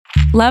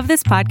Love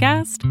this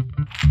podcast?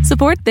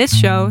 Support this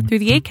show through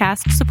the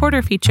Acast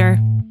supporter feature.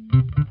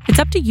 It's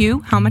up to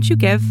you how much you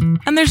give,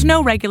 and there's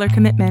no regular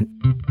commitment.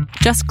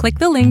 Just click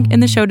the link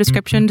in the show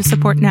description to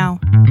support now.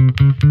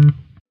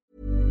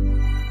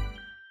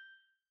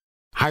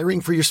 Hiring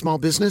for your small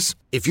business?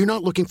 If you're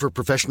not looking for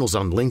professionals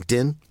on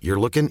LinkedIn, you're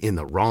looking in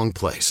the wrong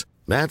place.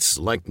 That's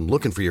like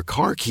looking for your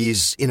car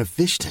keys in a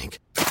fish tank.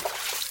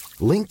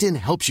 LinkedIn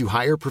helps you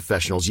hire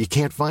professionals you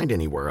can't find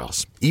anywhere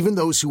else, even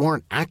those who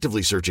aren't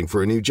actively searching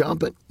for a new job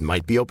but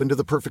might be open to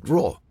the perfect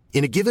role.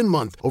 In a given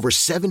month, over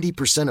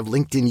 70% of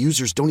LinkedIn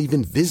users don't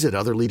even visit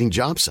other leading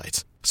job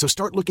sites. So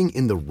start looking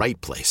in the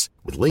right place.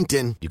 With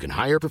LinkedIn, you can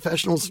hire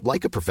professionals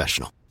like a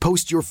professional.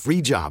 Post your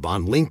free job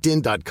on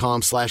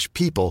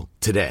linkedin.com/people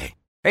today.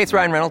 Hey, it's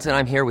Ryan Reynolds, and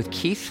I'm here with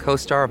Keith,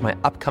 co-star of my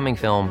upcoming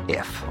film,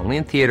 If, only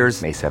in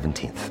theaters May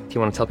 17th. Do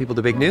you want to tell people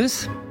the big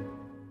news?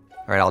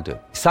 All right, I'll do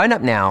it. Sign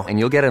up now and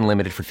you'll get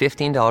unlimited for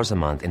 $15 a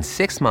month and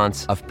 6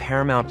 months of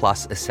Paramount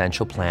Plus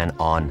Essential Plan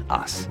on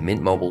us.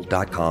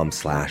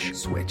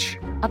 MintMobile.com/switch.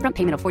 Upfront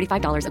payment of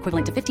 $45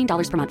 equivalent to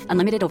 $15 per month.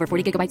 Unlimited over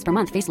 40 gigabytes per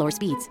month. Face lower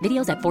speeds.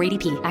 Videos at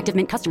 480p. Active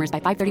Mint customers by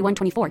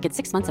 531.24 get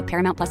 6 months of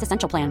Paramount Plus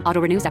Essential Plan. Auto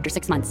renews after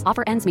 6 months.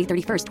 Offer ends May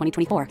 31st,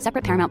 2024.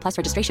 Separate Paramount Plus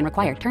registration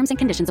required. Terms and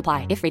conditions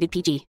apply if rated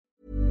PG.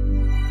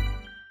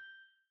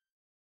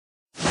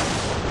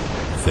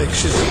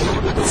 Fiction,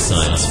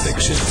 science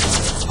fiction,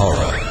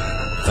 horror,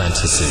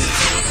 fantasy,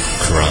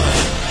 crime,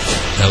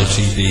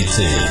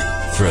 LGBT,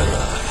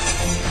 thriller.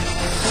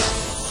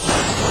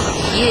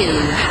 You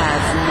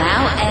have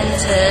now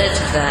entered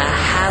the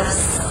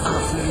House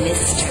of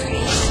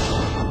Mystery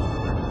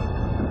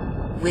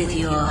with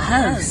your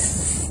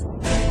hosts,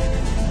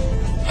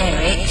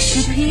 Eric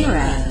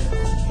Shapiro,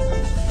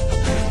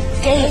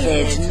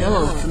 David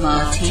North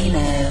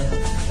Martino,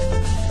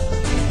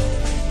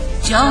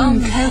 John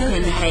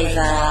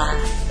Copenhaver,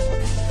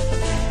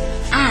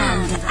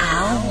 and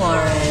Al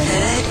Warren.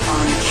 Heard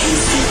on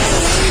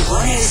KCAA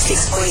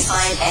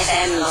 106.5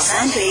 FM Los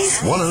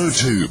Angeles,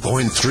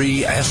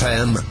 102.3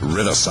 FM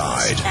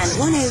Riverside, and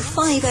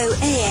 105.0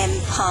 AM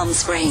Palm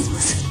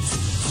Springs.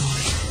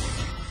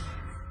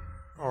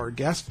 Our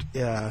guest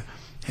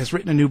has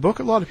written a new book.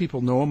 A lot of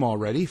people know him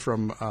already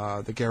from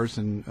the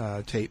Garrison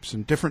tapes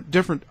and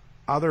different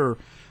other.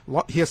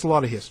 He has a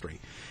lot of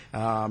history,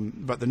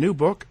 but the new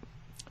book,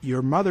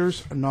 Your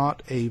Mother's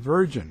Not a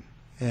Virgin,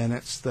 and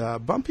it's the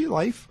bumpy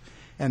life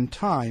and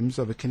times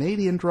of a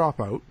Canadian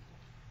dropout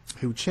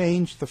who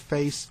changed the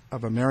face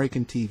of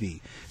American TV.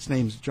 His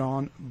name's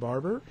John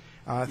Barber.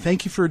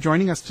 Thank you for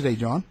joining us today,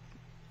 John.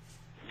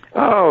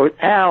 Oh,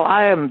 Al,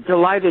 I am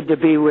delighted to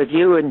be with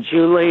you and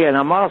Julie, and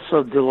I'm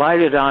also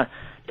delighted to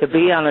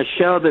be on a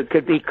show that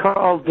could be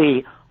called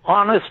the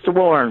Honest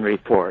Warren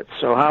Report.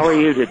 So how are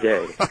you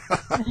today?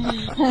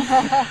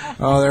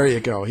 Oh, there you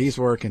go. He's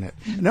working it.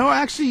 No,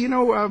 actually,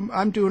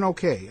 I'm doing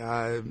okay.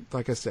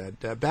 Like I said,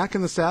 back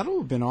in the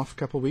saddle. Been off a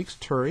couple of weeks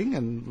touring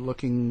and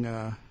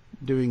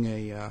doing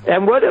a...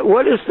 And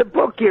what is the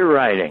book you're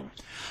writing?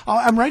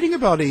 I'm writing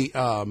about it's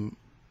a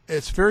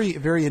very,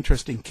 very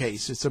interesting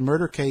case. It's a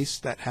murder case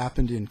that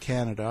happened in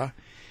Canada,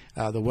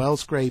 the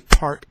Wells Gray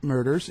Park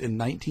murders in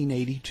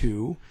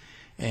 1982.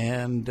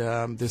 And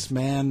this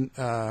man...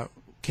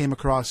 came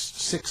across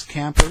 6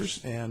 campers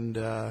and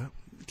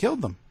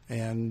killed them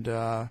and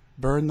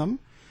burned them.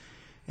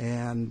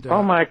 And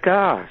oh my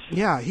gosh!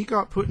 Yeah, he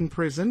got put in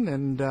prison.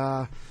 And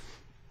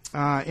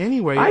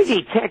anyway, I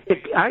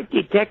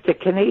detect a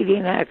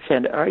Canadian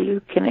accent. Are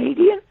you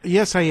Canadian?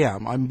 Yes, I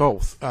am. I'm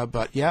both.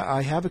 But yeah,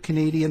 I have a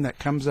Canadian that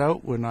comes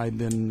out when I've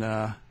been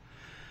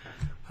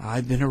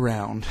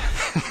around.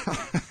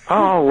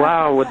 Oh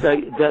wow! Well,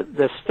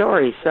 the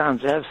story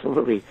sounds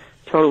absolutely.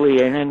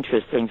 Totally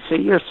interesting. So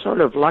you're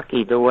sort of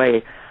lucky the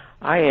way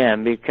I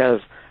am,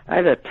 because I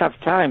had a tough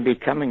time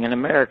becoming an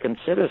American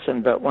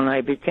citizen, but when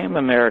I became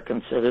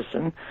American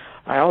citizen,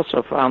 I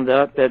also found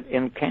out that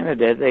in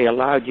Canada they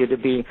allowed you to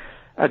be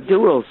a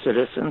dual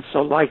citizen.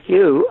 So like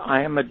you,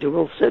 I am a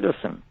dual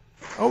citizen.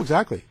 Oh,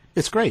 exactly.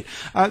 It's great.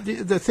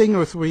 The thing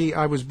with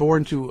I was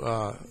born to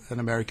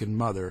an American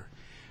mother,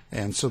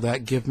 and so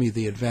that gave me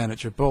the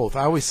advantage of both.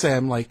 I always say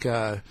I'm like...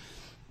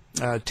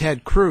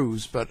 Ted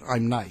Cruz, but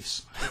I'm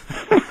nice.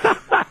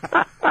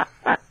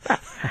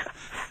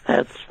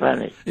 That's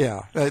funny.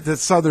 Yeah, the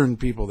southern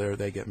people there,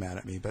 they get mad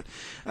at me, but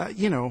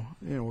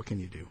what can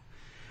you do?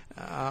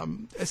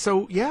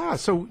 So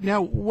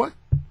now what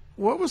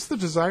was the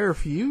desire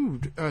for you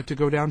to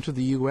go down to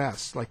the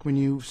U.S.? Like when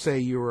you say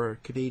you were a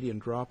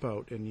Canadian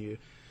dropout and you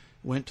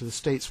went to the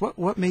States,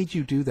 what made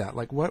you do that?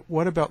 Like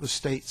what about the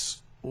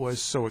States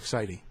was so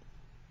exciting?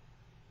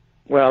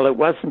 Well, it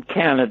wasn't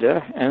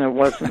Canada, and it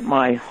wasn't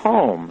my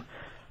home.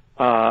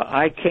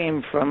 I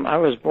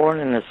was born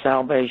in the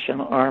Salvation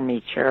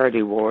Army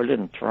Charity Ward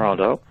in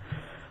Toronto.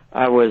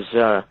 I was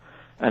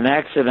an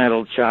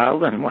accidental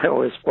child, and when I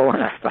was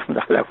born, I found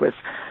out I was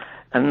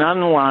an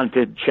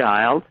unwanted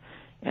child.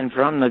 And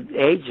from the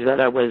age that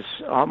I was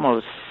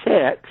almost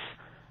 6,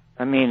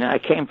 I mean, I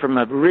came from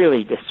a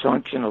really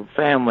dysfunctional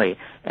family,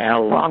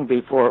 and long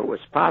before it was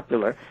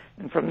popular.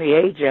 And from the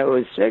age I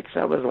was 6,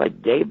 I was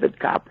like David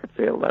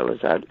Copperfield. I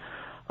was out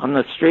on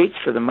the streets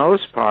for the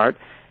most part.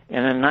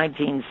 And in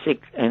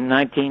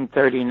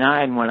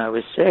 1939, when I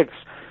was 6,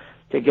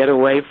 to get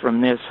away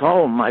from this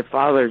home, my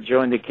father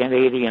joined the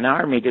Canadian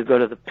Army to go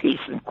to the peace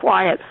and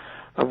quiet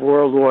of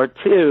World War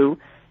II.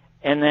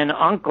 And then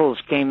uncles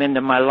came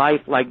into my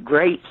life like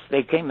grapes.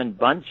 They came in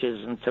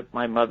bunches and took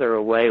my mother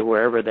away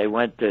wherever they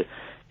went to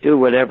do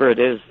whatever it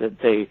is that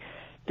they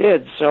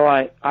did. So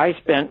I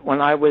spent, when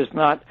I was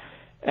not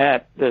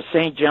at the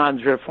St.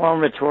 John's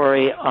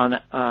Reformatory on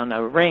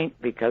a rink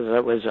because I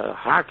was a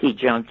hockey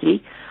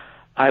junkie,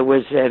 I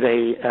was at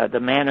the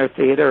Manor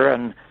Theater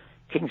on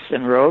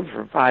Kingston Road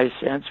for 5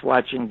 cents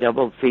watching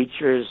double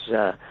features,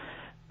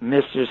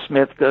 Mr.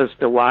 Smith Goes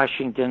to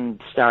Washington,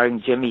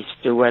 starring Jimmy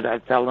Stewart. I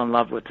fell in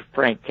love with the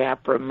Frank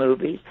Capra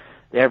movies.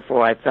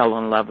 Therefore, I fell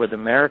in love with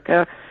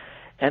America.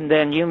 And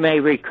then you may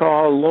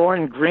recall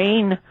Lorne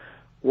Greene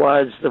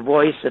was the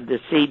voice of the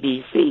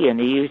CBC, and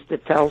he used to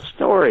tell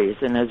stories.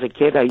 And as a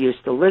kid, I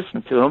used to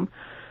listen to him.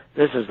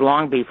 This is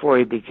long before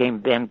he became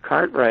Ben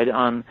Cartwright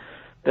on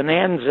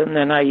Bonanza. And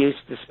then I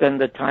used to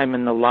spend the time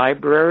in the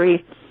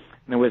library.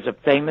 There was a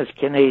famous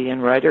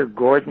Canadian writer,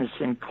 Gordon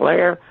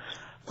Sinclair.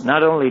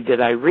 Not only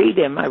did I read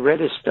him, I read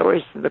his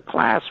stories to the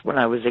class when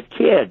I was a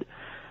kid.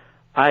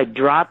 I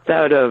dropped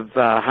out of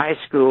high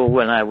school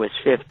when I was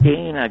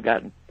 15. I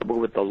got in trouble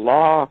with the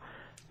law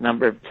a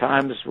number of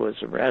times, was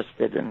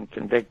arrested and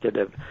convicted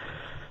of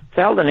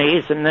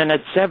felonies. And then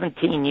at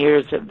 17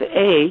 years of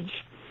age,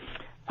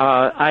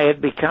 I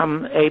had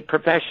become a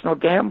professional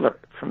gambler.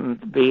 From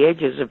the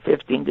ages of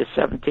 15 to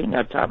 17,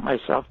 I taught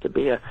myself to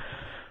be a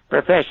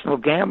professional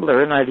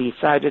gambler, and I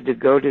decided to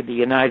go to the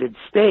United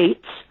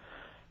States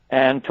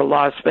and to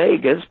Las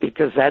Vegas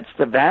because that's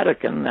the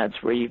Vatican,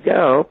 that's where you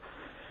go.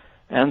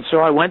 And so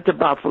I went to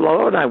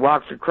Buffalo, and I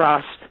walked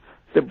across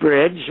the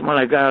bridge. When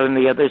I got on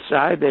the other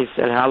side, they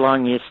said, "How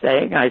long are you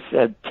staying?" I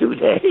said, 2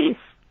 days.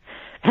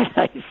 And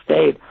I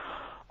stayed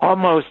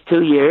almost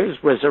 2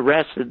 years, was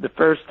arrested the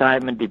first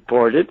time and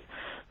deported.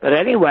 But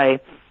anyway,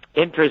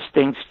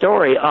 interesting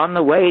story. On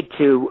the way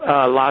to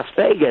Las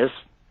Vegas,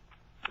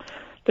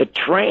 the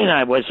train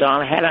I was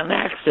on had an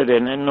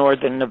accident in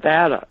northern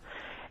Nevada.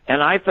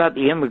 And I thought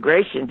the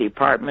immigration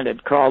department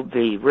had called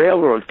the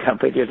railroad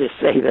company to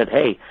say that,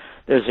 hey,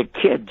 there's a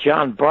kid,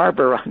 John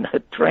Barber, on the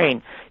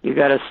train. You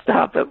got to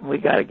stop it. We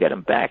got to get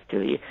him back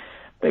to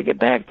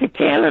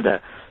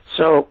Canada.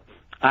 So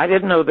I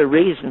didn't know the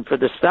reason for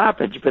the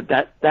stoppage, but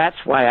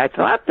that's why I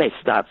thought they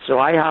stopped. So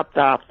I hopped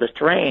off the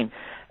train,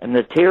 and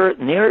the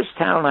nearest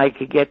town I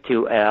could get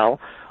to, Al,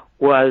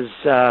 was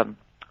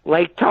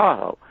Lake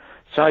Tahoe.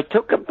 So I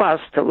took a bus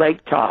to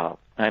Lake Tahoe.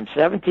 I'm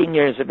 17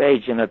 years of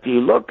age, and if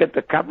you look at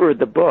the cover of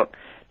the book,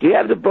 do you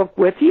have the book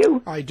with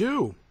you? I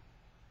do.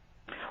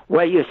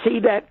 Well, you see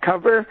that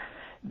cover?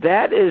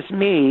 That is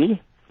me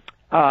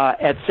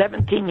at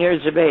 17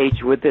 years of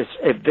age with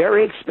a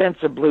very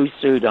expensive blue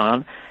suit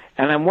on,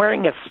 and I'm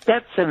wearing a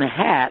Stetson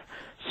hat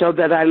so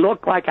that I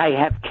look like I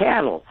have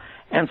cattle,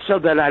 and so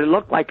that I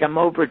look like I'm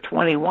over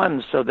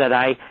 21 so that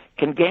I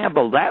can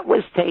gamble. That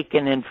was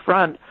taken in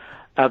front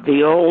of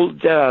the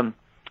old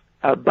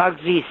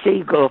Bugsy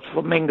Siegel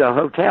Flamingo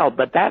Hotel,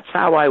 but that's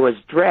how I was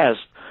dressed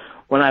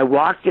when I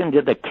walked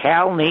into the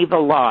Cal Neva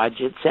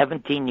Lodge at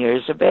 17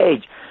 years of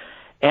age.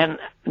 And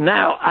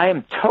now I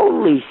am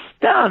totally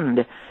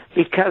stunned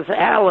because,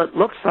 Al, it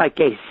looks like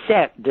a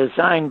set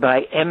designed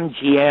by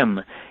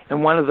MGM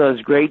in one of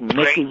those great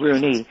Mickey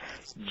Rooney,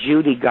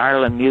 Judy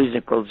Garland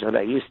musicals that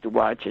I used to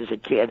watch as a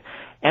kid.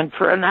 And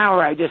for an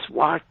hour, I just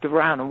walked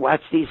around and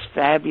watched these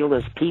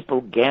fabulous people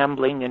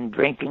gambling and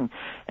drinking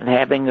and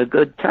having a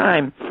good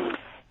time.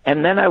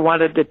 And then I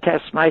wanted to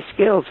test my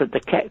skills at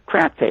the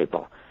crap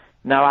table.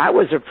 Now, I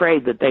was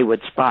afraid that they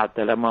would spot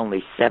that I'm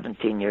only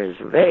 17 years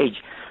of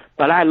age,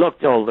 but I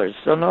looked older,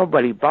 so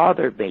nobody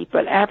bothered me.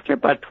 But after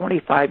about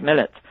 25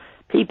 minutes,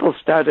 people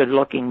started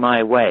looking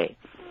my way.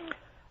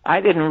 I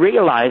didn't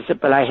realize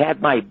it, but I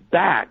had my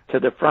back to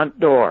the front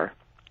door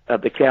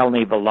of the Cal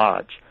Neva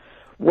Lodge.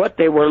 What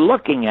they were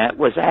looking at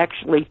was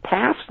actually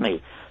past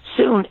me.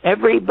 Soon,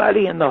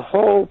 everybody in the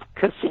whole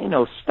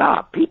casino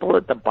stopped. People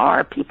at the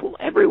bar, people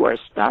everywhere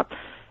stopped.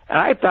 And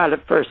I thought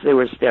at first they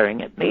were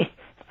staring at me.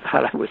 I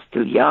thought I was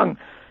too young.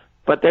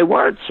 But they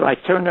weren't, so I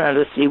turned around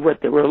to see what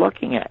they were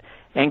looking at.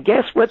 And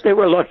guess what they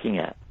were looking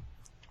at?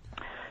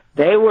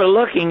 They were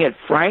looking at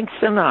Frank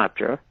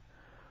Sinatra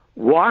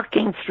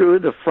walking through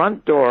the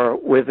front door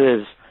with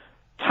his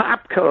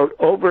top coat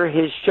over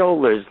his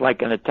shoulders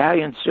like an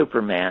Italian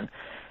Superman.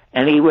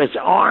 And he was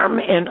arm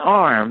in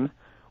arm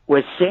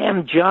with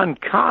Sam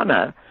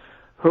Giancana,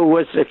 who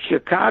was a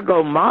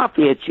Chicago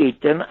mafia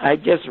chieftain I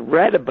just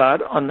read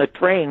about on the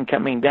train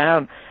coming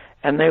down,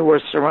 and they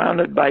were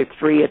surrounded by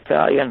 3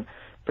 Italian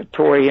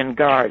Praetorian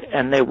Guard,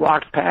 and they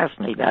walked past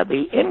me. Now,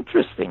 the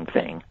interesting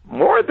thing,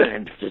 more than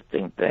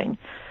interesting thing,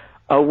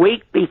 a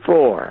week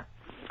before,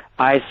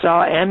 I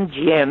saw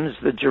MGM's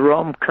The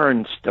Jerome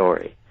Kern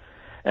Story,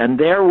 and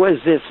there was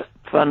this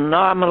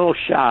phenomenal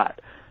shot,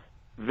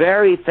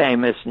 very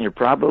famous, and you're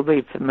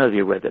probably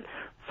familiar with it.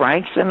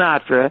 Frank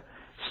Sinatra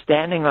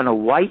standing on a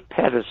white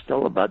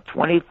pedestal about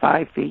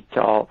 25 feet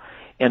tall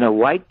in a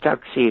white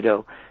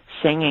tuxedo,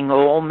 singing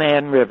Old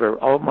Man River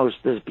almost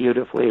as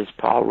beautifully as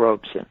Paul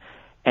Robeson.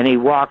 And he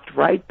walked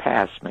right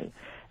past me.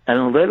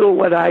 And little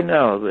would I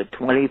know that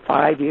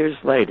 25 years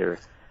later,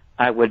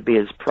 I would be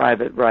his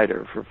private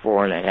writer for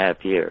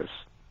 4.5 years.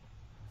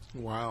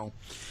 Wow.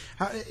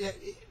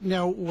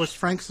 Now, was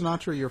Frank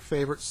Sinatra your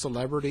favorite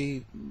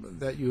celebrity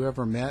that you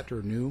ever met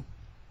or knew?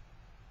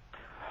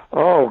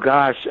 Oh,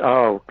 gosh.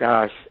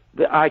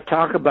 I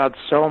talk about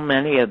so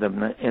many of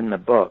them in the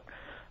book.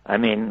 I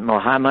mean,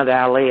 Muhammad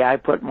Ali, I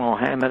put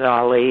Muhammad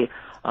Ali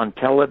on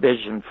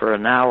television for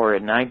an hour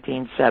in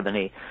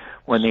 1970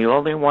 when the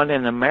only one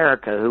in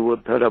America who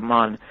would put him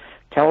on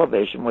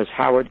television was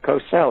Howard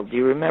Cosell. Do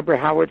you remember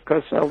Howard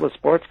Cosell, the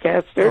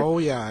sportscaster? Oh,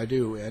 yeah, I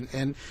do.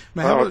 And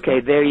okay,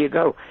 there you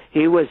go.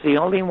 He was the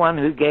only one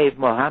who gave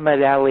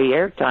Muhammad Ali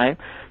airtime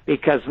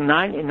because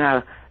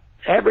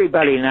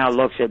everybody now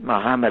looks at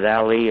Muhammad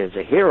Ali as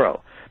a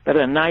hero. But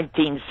in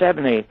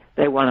 1970,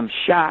 they want him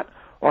shot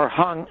or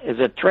hung as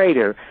a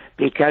traitor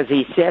because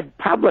he said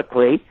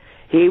publicly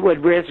he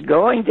would risk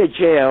going to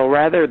jail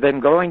rather than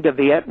going to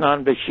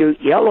Vietnam to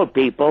shoot yellow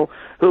people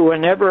who were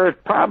never a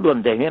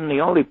problem to him. The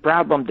only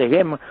problem to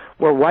him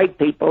were white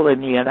people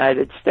in the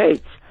United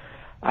States.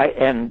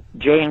 And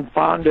Jane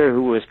Fonda,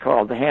 who was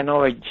called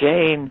Hanoi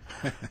Jane,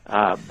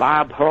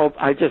 Bob Hope,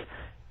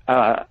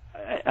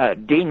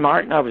 Dean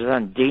Martin, I was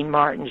on Dean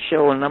Martin's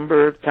show a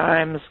number of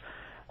times,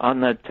 on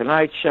the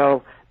Tonight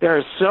Show. There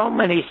are so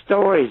many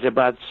stories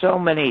about so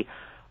many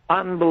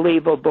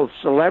unbelievable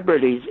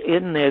celebrities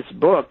in this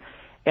book,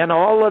 and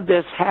all of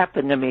this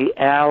happened to me,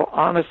 Al,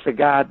 honest to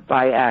God,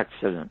 by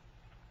accident.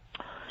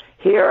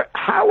 Here,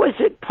 how is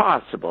it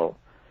possible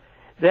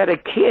that a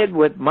kid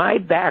with my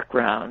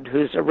background,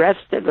 who's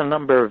arrested a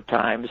number of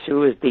times,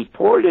 who is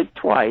deported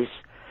twice,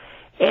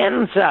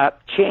 ends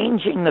up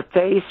changing the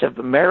face of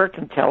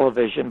American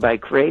television by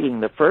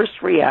creating the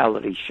first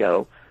reality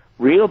show,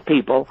 Real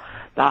People,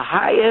 the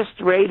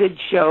highest-rated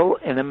show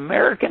in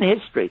American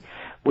history?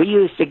 We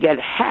used to get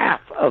half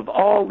of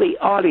all the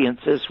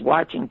audiences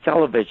watching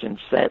television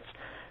sets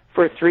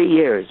for 3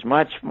 years,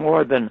 much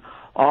more than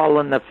All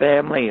in the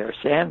Family or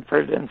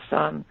Sanford and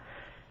Son.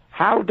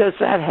 How does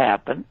that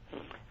happen?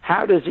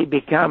 How does he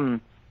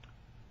become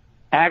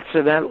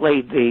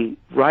accidentally the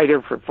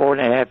writer for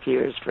 4.5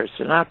 years for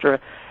Sinatra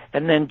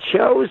and then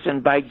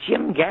chosen by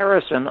Jim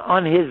Garrison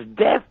on his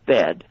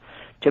deathbed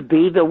to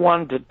be the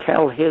one to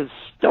tell his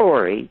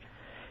story,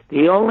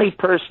 the only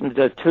person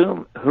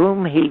to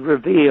whom he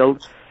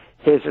revealed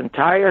his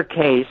entire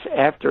case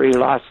after he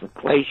lost the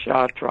Clay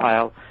Shaw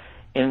trial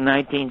in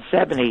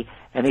 1970,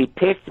 and he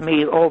picked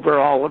me over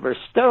Oliver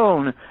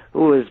Stone,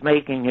 who was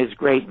making his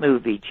great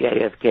movie,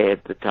 JFK,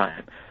 at the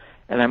time.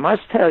 And I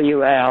must tell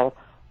you, Al,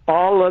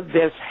 all of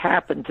this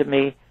happened to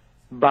me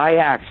by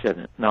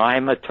accident. Now,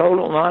 I'm a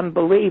total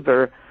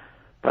non-believer,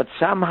 but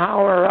somehow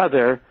or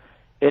other,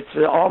 it's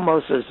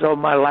almost as though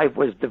my life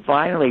was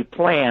divinely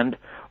planned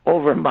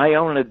over my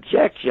own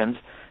objections,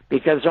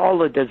 because all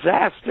the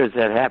disasters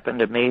that happened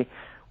to me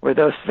were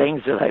those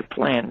things that I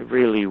planned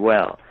really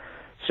well.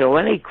 So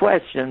any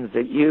questions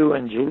that you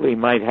and Julie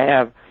might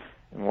have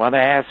and want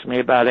to ask me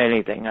about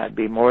anything, I'd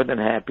be more than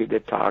happy to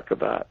talk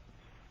about.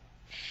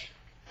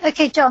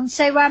 Okay, John,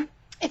 so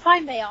if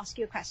I may ask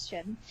you a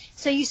question.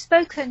 So you've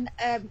spoken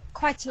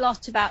quite a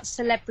lot about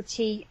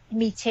celebrity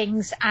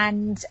meetings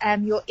and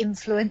your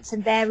influence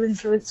and their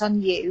influence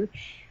on you.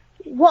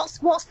 What's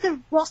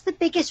the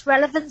biggest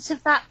relevance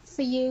of that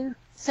for you?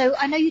 So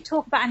I know you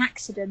talk about an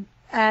accident,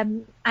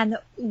 and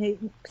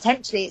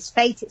potentially it's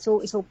fate. It's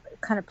all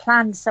kind of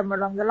planned somewhere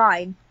along the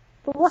line.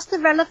 But what's the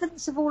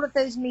relevance of all of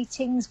those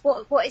meetings?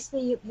 What is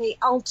the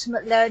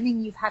ultimate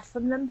learning you've had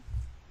from them?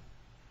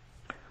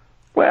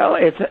 Well,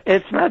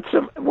 it's not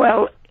some.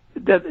 Well,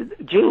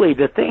 Julie,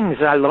 the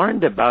things I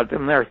learned about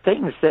them, they're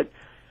things that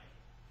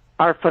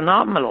are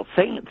phenomenal.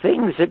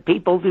 Things that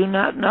people do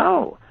not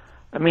know.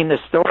 I mean, the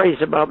stories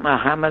about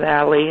Muhammad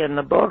Ali in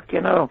the book,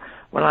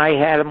 when I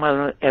had him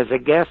on, as a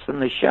guest on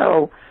the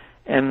show,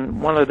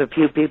 and one of the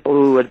few people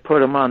who would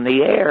put him on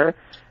the air,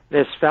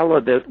 this fellow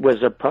that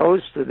was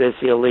opposed to this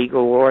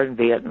illegal war in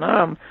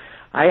Vietnam,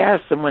 I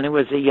asked him when he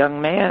was a young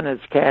man as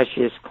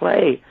Cassius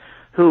Clay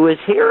who his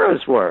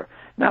heroes were.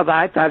 Now,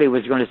 I thought he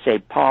was going to say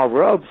Paul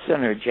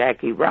Robeson or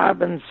Jackie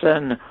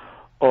Robinson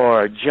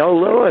or Joe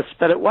Louis,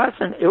 but it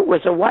wasn't. It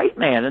was a white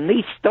man, and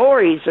these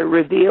stories are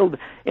revealed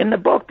in the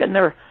book, and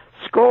there are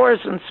scores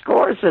and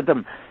scores of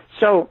them.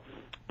 So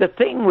the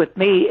thing with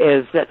me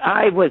is that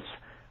I was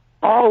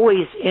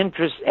always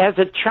interested, as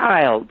a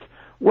child,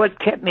 what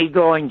kept me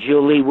going,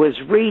 Julie,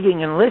 was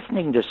reading and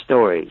listening to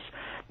stories.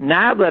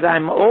 Now that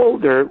I'm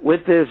older,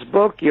 with this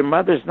book, Your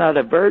Mother's Not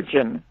a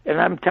Virgin, and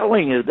I'm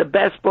telling you, the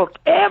best book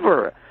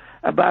ever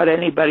about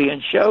anybody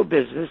in show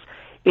business,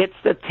 it's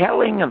the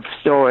telling of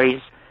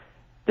stories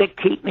that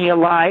keep me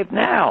alive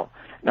now.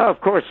 Now,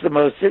 of course, the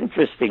most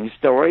interesting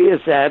story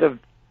is that of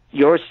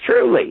yours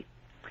truly.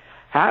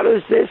 How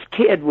does this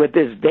kid with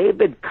his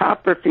David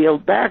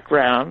Copperfield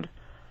background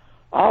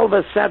all of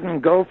a sudden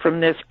go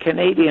from this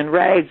Canadian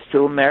rags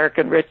to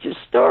American riches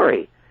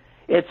story?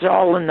 It's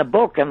all in the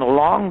book, and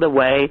along the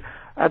way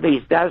are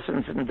these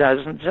dozens and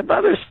dozens of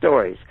other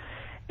stories.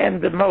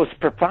 And the most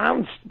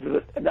profound,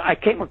 I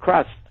came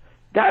across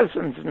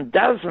dozens and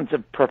dozens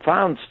of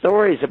profound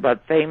stories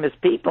about famous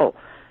people.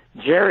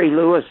 Jerry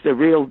Lewis, the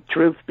real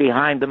truth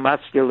behind the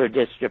muscular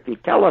dystrophy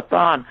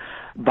telethon.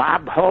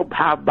 Bob Hope,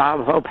 how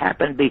Bob Hope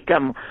happened to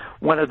become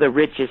one of the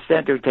richest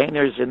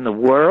entertainers in the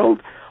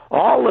world.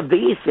 All of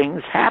these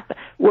things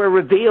were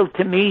revealed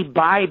to me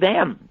by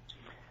them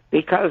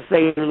because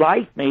they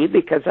liked me,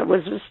 because I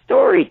was a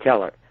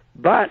storyteller.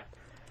 But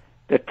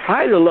the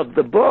title of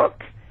the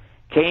book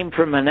came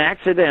from an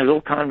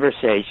accidental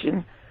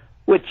conversation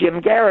with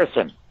Jim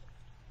Garrison.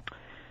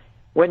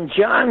 When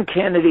John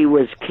Kennedy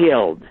was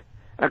killed,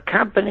 a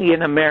company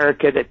in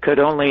America that could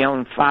only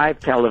own 5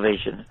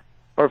 television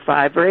or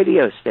 5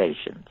 radio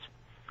stations,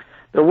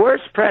 the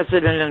worst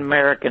president in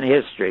American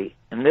history,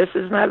 and this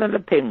is not an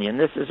opinion,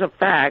 this is a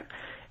fact,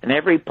 and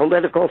every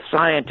political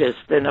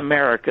scientist in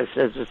America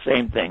says the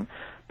same thing,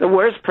 the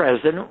worst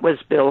president was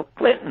Bill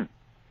Clinton.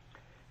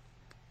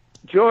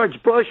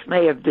 George Bush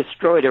may have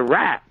destroyed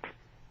Iraq.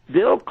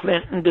 Bill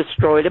Clinton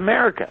destroyed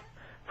America.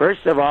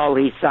 First of all,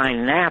 he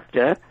signed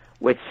NAFTA,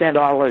 which sent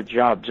all our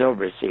jobs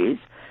overseas.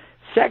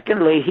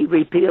 Secondly, he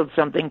repealed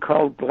something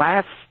called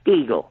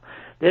Glass-Steagall.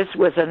 This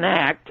was an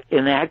act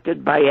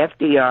enacted by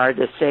FDR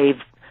to save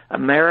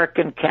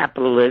American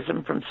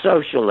capitalism from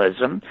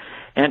socialism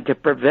and to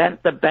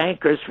prevent the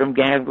bankers from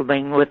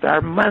gambling with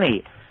our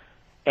money.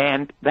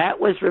 And that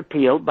was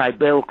repealed by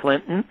Bill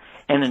Clinton,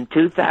 and in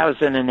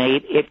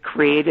 2008 it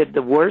created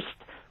the worst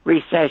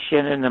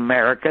recession in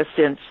America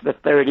since the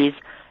 30s,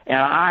 and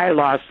I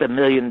lost $1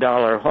 million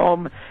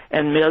home,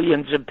 and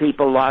millions of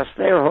people lost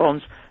their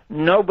homes.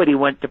 Nobody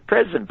went to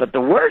prison. But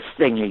the worst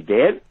thing he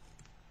did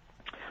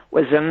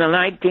was in the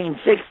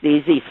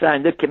 1960s, he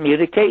signed the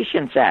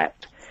Communications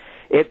Act.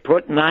 It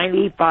put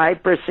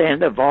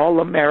 95% of all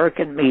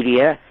American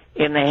media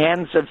in the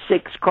hands of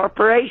 6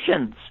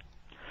 corporations.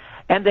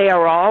 And they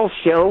are all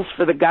shills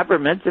for the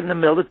government and the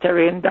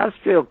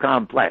military-industrial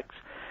complex.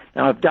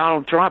 Now, if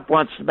Donald Trump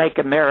wants to make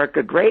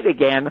America great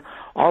again,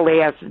 all he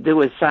has to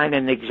do is sign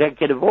an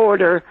executive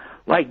order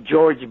like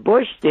George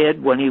Bush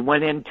did when he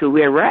went into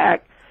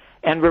Iraq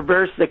and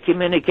reverse the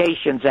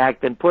Communications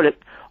Act and put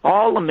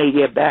all the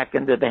media back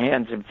into the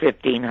hands of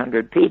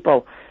 1,500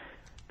 people.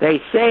 They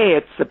say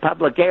it's the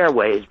public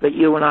airways, but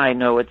you and I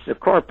know it's the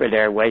corporate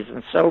airways,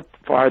 and so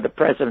far the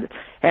president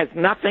has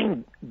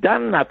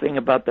done nothing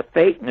about the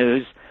fake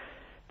news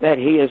that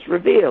he has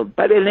revealed.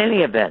 But in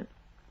any event,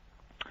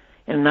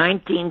 in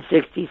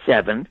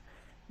 1967,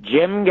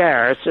 Jim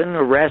Garrison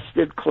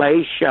arrested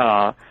Clay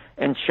Shaw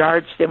and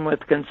charged him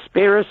with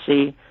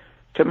conspiracy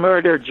to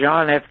murder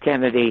John F.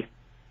 Kennedy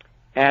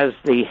as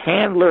the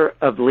handler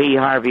of Lee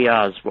Harvey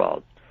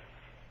Oswald.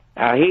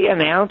 Now, he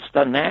announced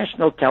on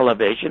national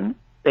television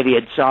that he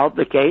had solved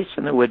the case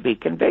and there would be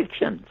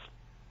convictions.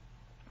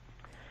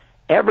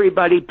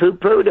 Everybody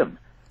poo-pooed him.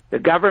 The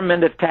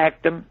government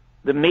attacked him.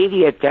 The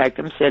media attacked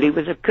him, said he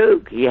was a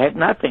kook. He had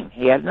nothing.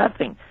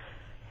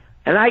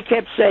 And I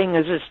kept saying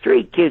as a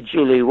street kid,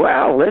 Julie,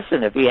 well,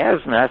 listen, if he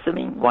has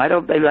nothing, why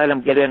don't they let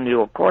him get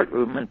into a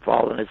courtroom and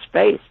fall on his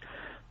face?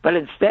 But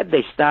instead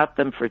they stopped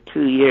them for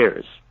 2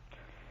 years.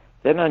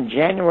 Then on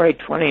January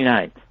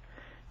 29th,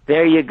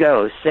 there you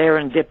go,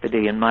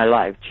 serendipity in my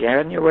life.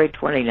 January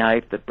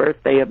 29th, the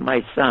birthday of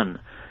my son,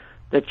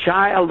 the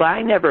child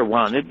I never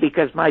wanted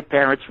because my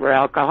parents were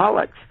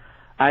alcoholics.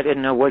 I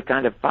didn't know what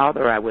kind of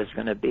father I was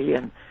going to be,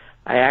 and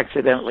I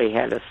accidentally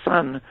had a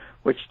son,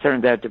 which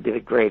turned out to be the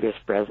greatest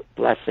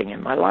blessing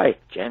in my life.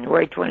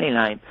 January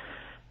 29th,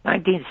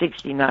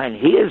 1969,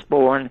 he is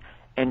born,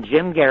 and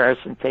Jim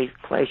Garrison takes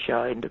Clay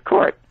Shaw into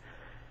court.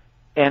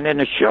 And in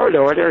a short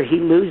order, he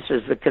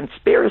loses the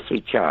conspiracy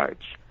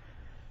charge.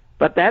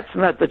 But that's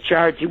not the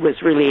charge he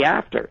was really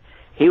after.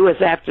 He was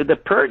after the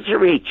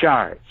perjury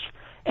charge.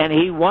 And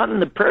he won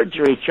the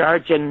perjury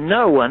charge, and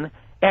no one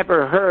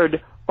ever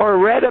heard or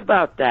read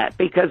about that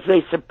because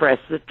they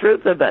suppressed the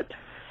truth of it.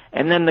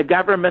 And then the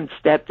government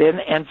stepped in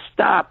and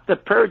stopped the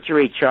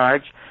perjury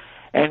charge,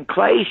 and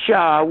Clay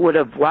Shaw would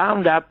have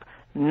wound up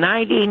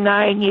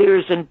 99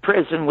 years in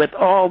prison with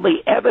all the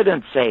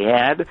evidence they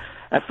had.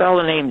 A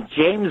fellow named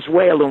James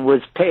Whalen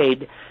was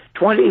paid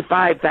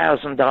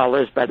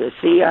 $25,000 by the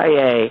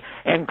CIA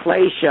and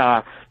Clay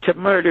Shaw to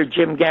murder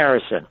Jim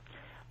Garrison.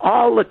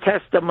 All the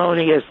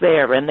testimony is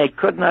there, and they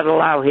could not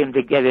allow him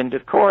to get into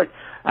court.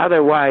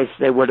 Otherwise,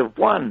 they would have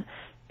won.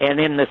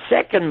 And in the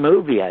second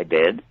movie I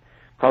did,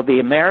 called The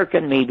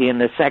American Media and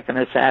the Second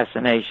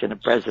Assassination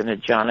of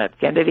President John F.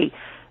 Kennedy,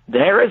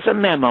 there is a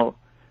memo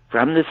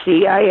from the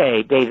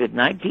CIA dated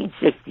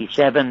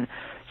 1967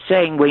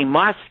 saying we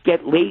must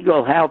get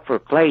legal help for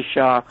Clay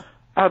Shaw,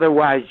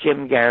 otherwise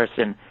Jim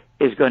Garrison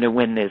is going to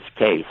win this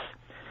case.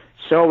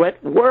 So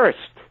at worst,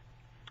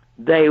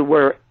 they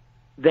were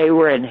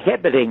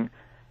inhibiting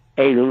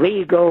a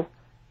legal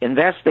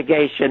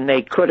investigation,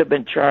 they could have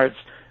been charged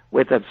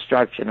with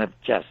obstruction of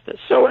justice.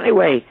 So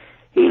anyway,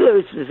 he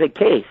loses a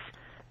case.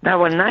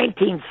 Now, in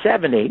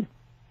 1970,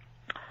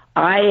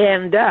 I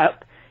end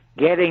up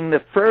getting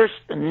the first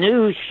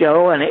news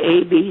show on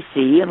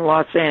ABC in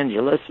Los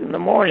Angeles in the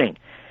morning.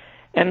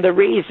 And the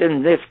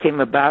reason this came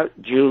about,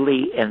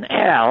 Julie and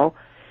Al,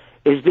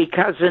 is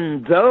because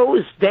in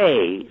those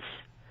days,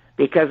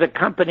 because a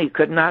company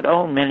could not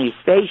own many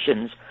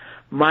stations,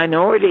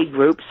 minority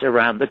groups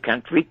around the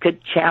country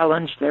could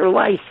challenge their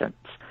license.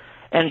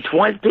 And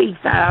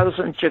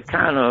 20,000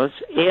 Chicanos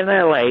in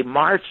L.A.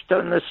 marched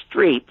on the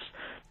streets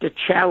to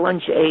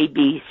challenge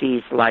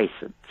ABC's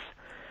license.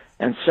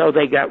 And so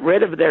they got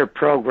rid of their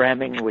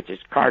programming, which is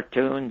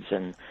cartoons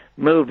and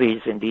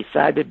movies, and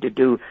decided to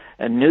do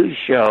a news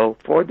show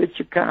for the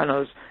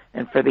Chicanos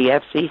and for the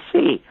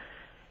FCC.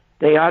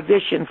 They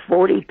auditioned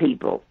 40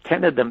 people,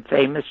 10 of them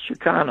famous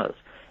Chicanos.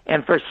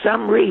 And for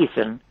some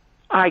reason,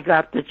 I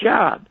got the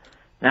job.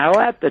 Now,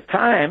 at the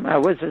time, I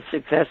was a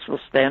successful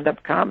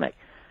stand-up comic.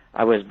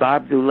 I was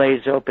Bob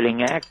Goulet's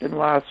opening act in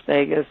Las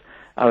Vegas.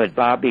 I was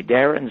Bobby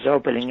Darin's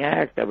opening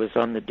act. I was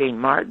on the Dean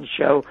Martin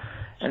show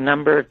a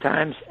number of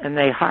times, and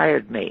they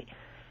hired me.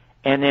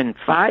 And in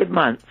 5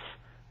 months,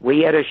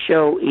 we had a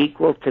show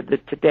equal to the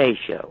Today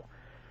Show.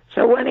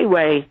 So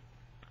anyway,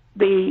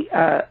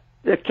 the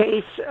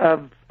case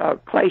of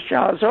Clay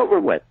Shaw is over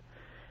with.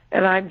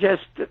 And I'm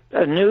just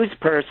a news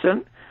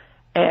person,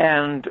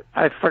 and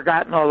I've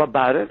forgotten all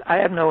about it. I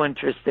have no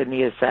interest in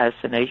the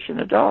assassination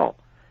at all.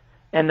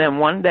 And then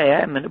one day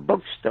I'm in a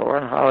bookstore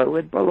on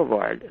Hollywood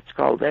Boulevard. It's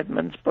called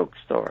Edmunds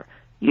Bookstore,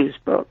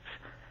 used books.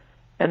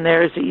 And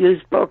there's a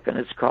used book, and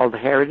it's called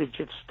Heritage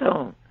of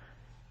Stone.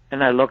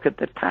 And I look at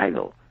the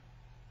title,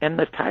 and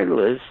the title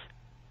is,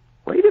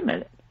 wait a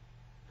minute,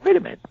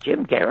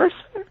 Jim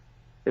Garrison?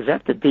 Is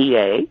that the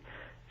DA?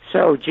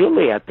 So,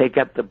 Julie, I pick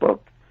up the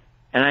book,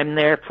 and I'm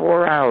there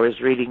 4 hours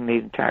reading the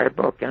entire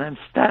book, and I'm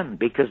stunned,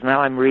 because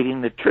now I'm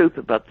reading the truth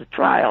about the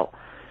trial.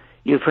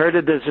 You've heard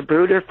of the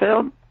Zapruder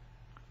film?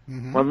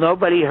 Mm-hmm. Well,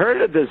 nobody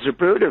heard of the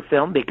Zapruder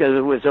film because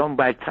it was owned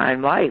by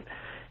Time Life.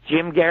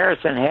 Jim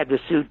Garrison had to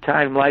sue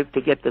Time Life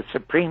to get the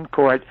Supreme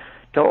Court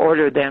to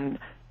order them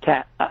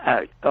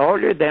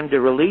to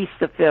release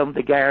the film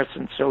to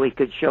Garrison so he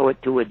could show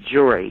it to a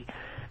jury.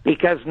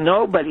 Because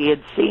nobody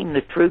had seen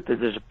the truth of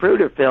the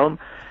Zapruder film,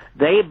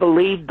 they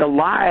believed the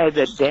lie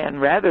that Dan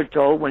Rather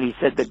told when he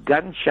said the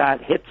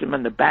gunshot hits him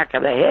in the back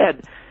of the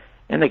head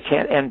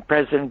and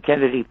President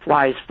Kennedy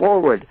flies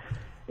forward.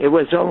 It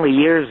was only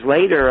years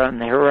later on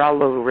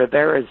Geraldo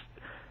Rivera's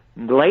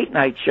late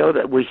night show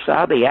that we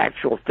saw the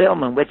actual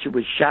film in which it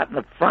was shot in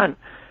the front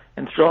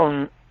and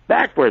thrown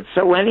backwards.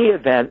 So in any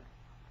event,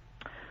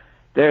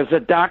 there's a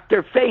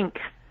Dr. Fink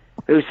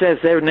who says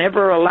they're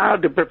never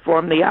allowed to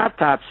perform the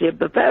autopsy of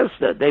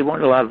Bethesda. They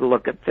weren't allowed to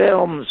look at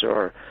films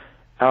or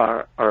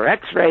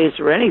x-rays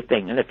or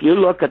anything. And if you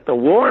look at the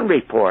Warren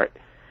report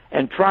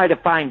and try to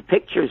find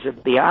pictures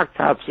of the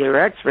autopsy or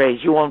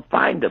x-rays, you won't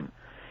find them.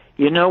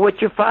 You know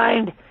what you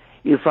find?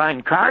 You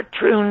find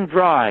cartoon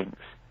drawings,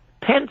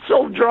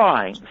 pencil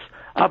drawings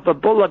of a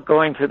bullet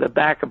going through the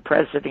back of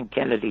President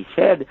Kennedy's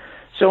head.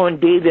 So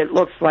indeed it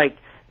looks like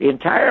the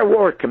entire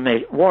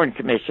Warren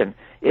Commission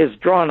is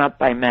drawn up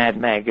by Mad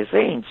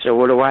Magazine. So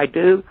what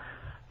do?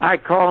 I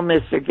call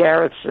Mr.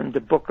 Garrison to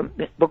book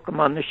him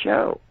on the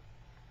show.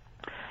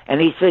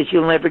 And he says,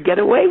 you'll never get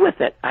away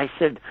with it. I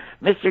said,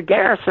 Mr.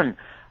 Garrison,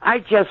 I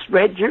just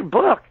read your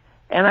book,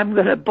 and I'm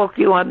going to book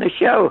you on the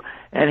show.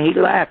 And he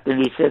laughed, and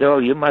he said, oh,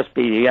 you must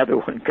be the other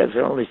one, because it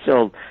only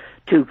sold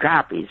 2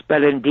 copies.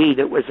 But indeed,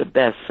 it was a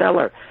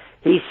bestseller.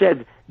 He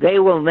said, they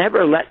will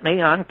never let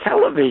me on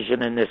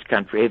television in this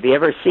country. Have you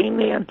ever seen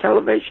me on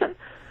television?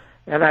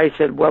 And I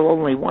said, well,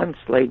 only once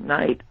late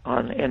night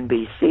on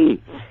NBC.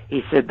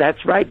 He said,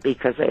 that's right,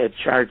 because they had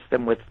charged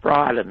them with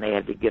fraud, and they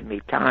had to give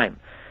me time.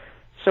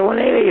 So in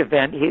any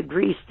event, he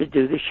agrees to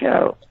do the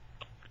show.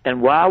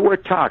 And while we're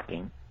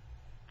talking,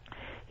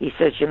 he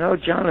says, you know,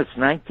 John, it's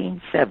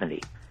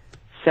 1970,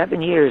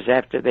 7 years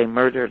after they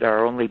murdered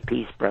our only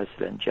peace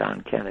president,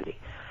 John Kennedy.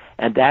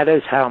 And that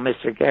is how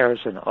Mr.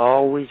 Garrison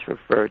always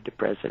referred to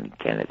President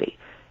Kennedy,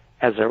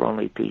 as our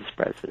only peace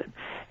president.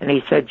 And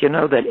he said, you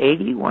know, that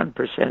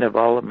 81% of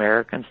all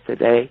Americans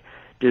today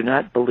do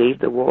not believe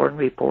the Warren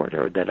report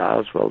or that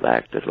Oswald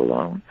acted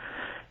alone.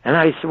 And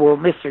I said, well,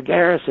 Mr.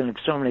 Garrison, if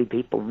so many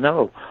people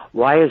know,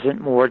 why isn't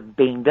more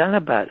being done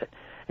about it?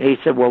 And he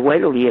said, well, wait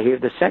till you hear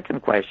the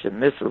second question.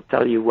 This will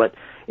tell you what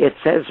it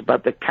says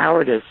about the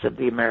cowardice of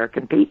the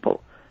American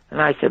people. And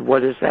I said,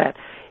 what is that?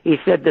 He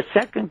said, the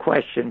second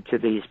question to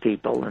these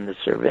people in the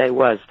survey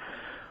was,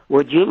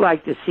 would you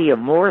like to see a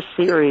more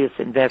serious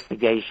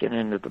investigation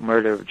into the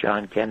murder of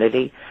John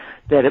Kennedy,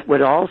 that it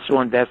would also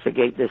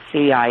investigate the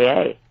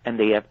CIA and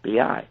the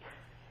FBI?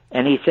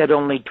 And he said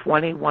only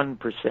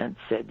 21%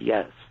 said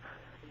yes.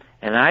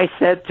 And I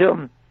said to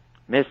him,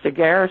 Mr.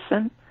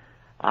 Garrison,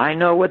 I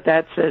know what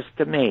that says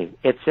to me.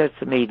 It says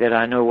to me that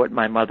I know what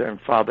my mother and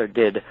father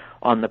did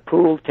on the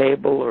pool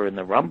table or in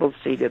the rumble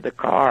seat of the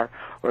car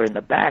or in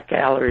the back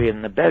alley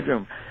in the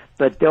bedroom.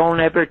 but don't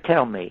ever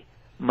tell me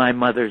my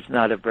mother's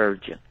not a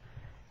virgin.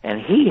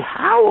 And he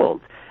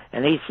howled,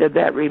 and he said,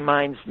 that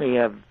reminds me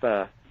of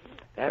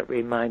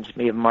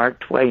Mark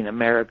Twain,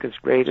 America's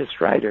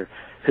greatest writer,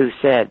 who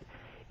said,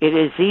 it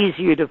is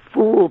easier to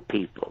fool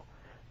people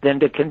than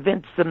to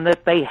convince them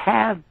that they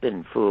have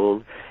been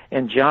fooled.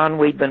 And John,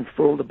 we've been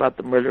fooled about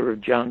the murder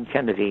of John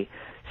Kennedy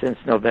since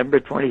November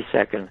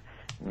 22nd,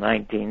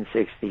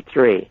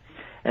 1963.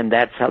 And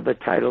that's how the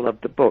title of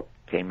the book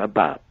came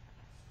about,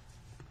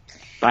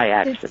 by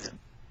accident.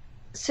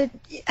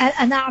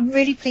 And I'm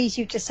really pleased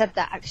you just said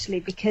that, actually,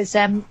 because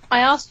I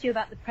asked you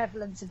about the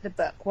prevalence of the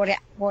book, what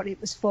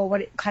it was for, what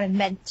it kind of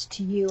meant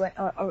to you,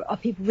 or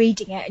people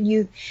reading it, and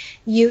you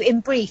in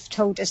brief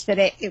told us that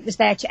it was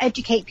there to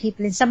educate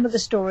people in some of the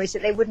stories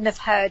that they wouldn't have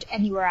heard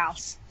anywhere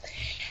else.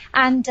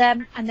 And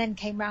then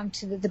came round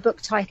to the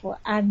book title,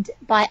 and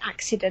by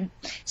accident.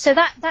 So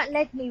that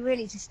led me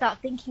really to start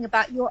thinking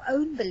about your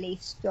own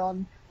beliefs,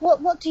 John.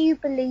 What do you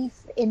believe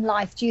in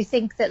life? Do you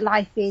think that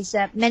life is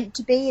meant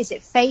to be? Is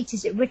it fate?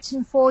 Is it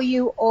written for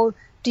you? Or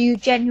do you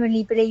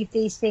genuinely believe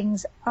these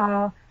things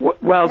are...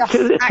 Well,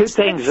 two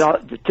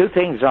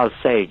things I'll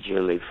say,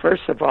 Julie.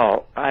 First of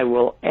all, I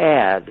will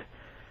add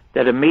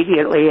that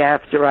immediately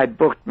after I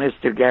booked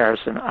Mr.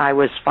 Garrison, I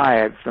was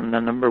fired from the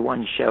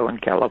 #1 show in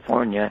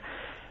California,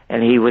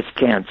 and he was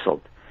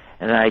canceled.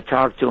 And I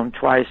talked to him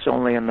twice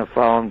only on the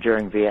phone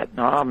during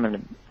Vietnam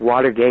and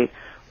Watergate,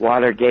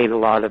 a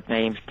lot of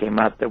names came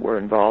out that were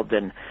involved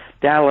in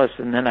Dallas,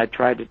 and then I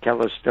tried to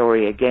tell a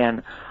story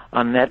again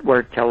on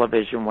network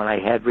television when I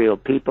Had Real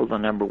People, the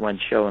 #1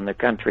 show in the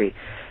country,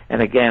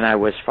 and again I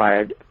was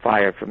fired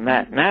from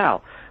that.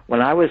 Now,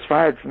 when I was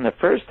fired from the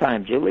first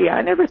time, Julie,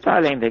 I never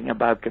thought anything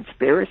about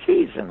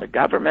conspiracies and the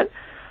government.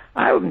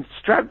 I'm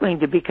struggling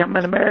to become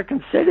an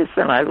American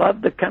citizen. I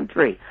love the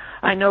country.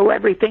 I know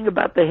everything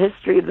about the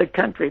history of the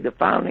country, the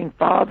founding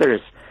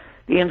fathers,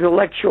 the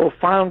intellectual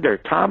founder,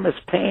 Thomas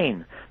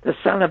Paine, the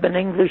son of an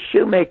English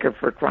shoemaker,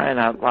 for crying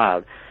out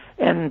loud,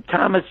 and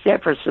Thomas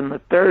Jefferson,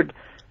 the third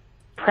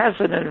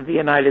president of the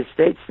United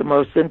States, the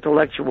most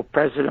intellectual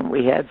president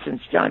we had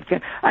since John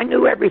Kennedy. I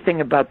knew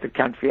everything about the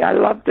country. I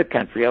loved the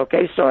country,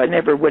 okay? So I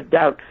never would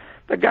doubt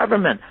the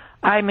government.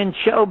 I'm in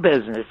show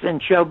business. In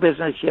show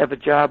business, you have a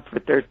job for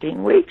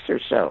 13 weeks or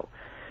so.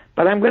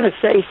 But I'm going to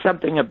say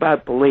something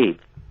about belief.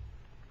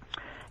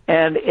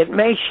 And it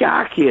may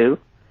shock you,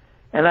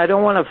 and I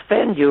don't want to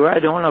offend you, or I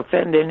don't want to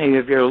offend any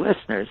of your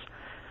listeners,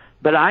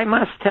 but I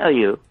must tell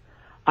you,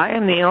 I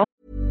am the only...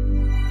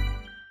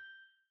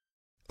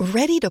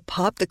 Ready to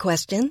pop the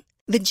question?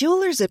 The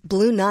jewelers at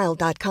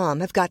BlueNile.com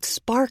have got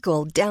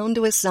sparkle down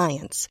to a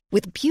science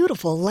with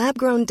beautiful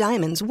lab-grown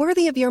diamonds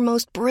worthy of your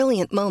most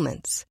brilliant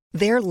moments.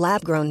 Their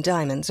lab-grown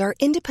diamonds are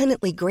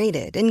independently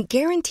graded and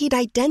guaranteed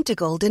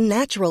identical to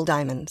natural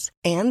diamonds,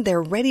 and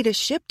they're ready to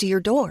ship to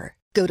your door.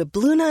 Go to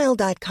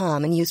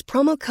BlueNile.com and use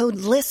promo code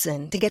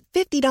LISTEN to get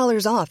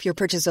 $50 off your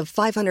purchase of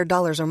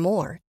 $500 or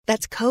more.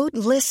 That's code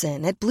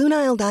LISTEN at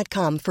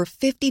BlueNile.com for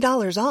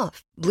 $50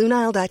 off.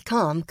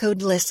 BlueNile.com,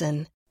 code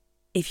LISTEN.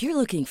 If you're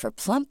looking for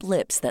plump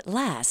lips that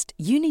last,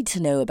 you need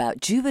to know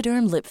about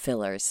Juvederm lip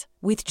fillers.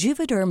 With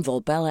Juvederm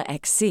Volbella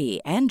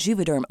XC and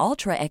Juvederm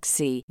Ultra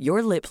XC,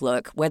 your lip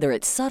look, whether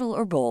it's subtle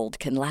or bold,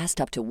 can last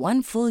up to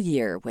 1 full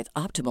year with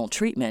optimal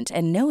treatment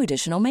and no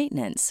additional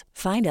maintenance.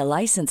 Find a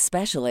licensed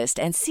specialist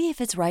and see if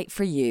it's right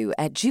for you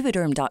at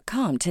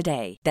Juvederm.com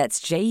today.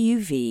 That's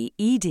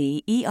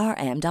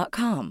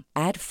JUVEDERM.com.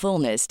 Add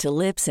fullness to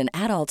lips in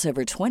adults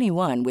over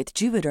 21 with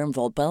Juvederm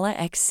Volbella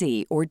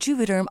XC or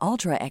Juvederm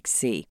Ultra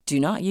XC. Do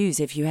not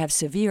use if you have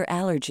severe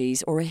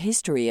allergies or a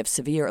history of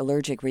severe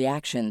allergic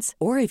reactions,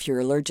 or if you're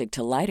allergic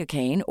to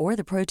lidocaine or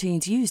the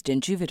proteins used in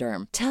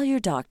Juvederm. Tell your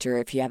doctor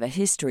if you have a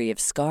history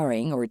of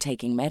scarring or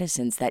taking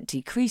medicines that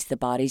decrease the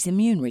body's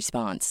immune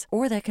response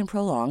or that can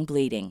prolong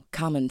bleeding.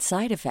 Common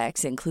side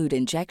effects include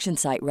injection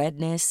site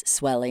redness,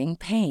 swelling,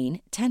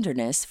 pain,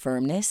 tenderness,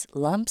 firmness,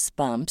 lumps,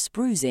 bumps,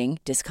 bruising,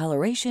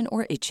 discoloration,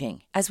 or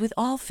itching. As with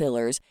all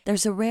fillers,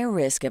 there's a rare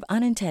risk of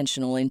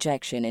unintentional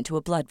injection into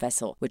a blood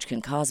vessel, which can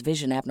cause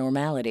vision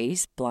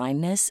abnormalities,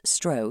 blindness,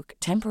 stroke,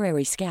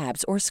 temporary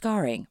scabs, or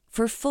scarring.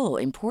 For full,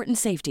 important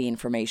safety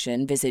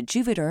information, visit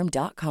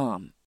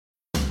Juvederm.com.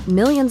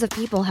 Millions of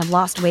people have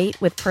lost weight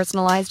with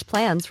personalized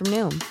plans from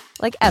Noom.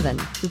 Like Evan,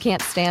 who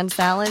can't stand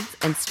salads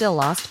and still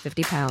lost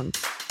 50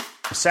 pounds.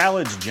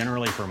 Salads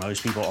generally for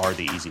most people are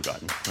the easy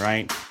button,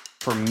 right?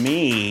 For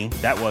me,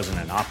 that wasn't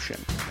an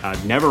option.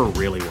 I never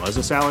really was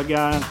a salad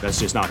guy. That's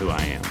just not who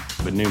I am.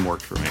 But Noom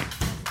worked for me.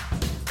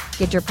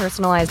 Get your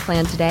personalized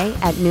plan today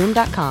at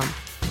Noom.com.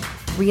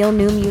 Real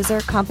Noom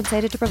user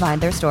compensated to provide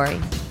their story.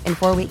 In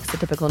 4 weeks, the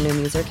typical Noom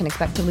user can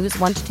expect to lose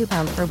 1 to 2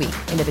 pounds per week.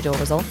 Individual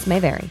results may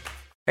vary.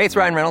 Hey, it's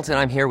Ryan Reynolds, and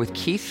I'm here with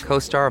Keith,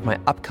 co-star of my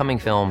upcoming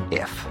film,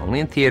 If,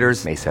 only in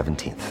theaters May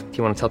 17th. Do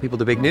you want to tell people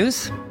the big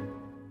news?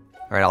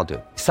 All right, I'll do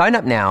it. Sign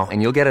up now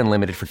and you'll get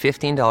unlimited for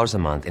 $15 a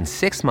month and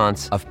 6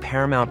 months of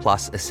Paramount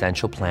Plus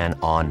Essential Plan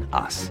on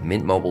us.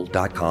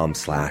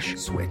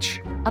 MintMobile.com/switch.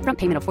 Upfront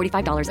payment of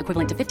 $45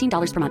 equivalent to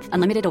 $15 per month.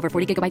 Unlimited over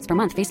 40 gigabytes per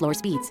month. Face lower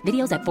speeds.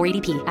 Videos at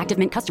 480p. Active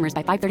Mint customers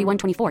by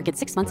 531.24 get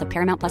 6 months of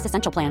Paramount Plus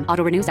Essential Plan.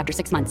 Auto renews after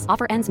 6 months.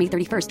 Offer ends May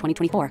 31st,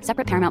 2024.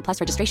 Separate Paramount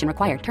Plus registration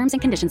required. Terms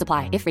and conditions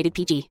apply if rated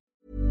PG.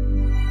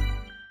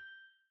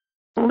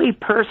 The only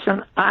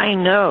person I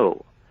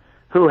know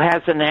who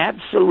has an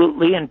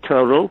absolutely and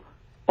total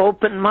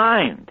open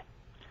mind.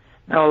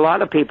 Now, a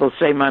lot of people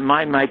say my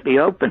mind might be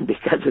open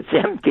because it's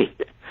empty.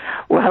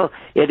 Well,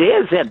 it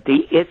is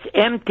empty. It's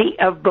empty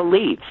of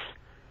beliefs.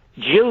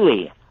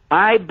 Julie,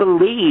 I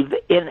believe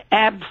in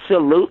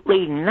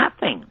absolutely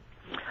nothing.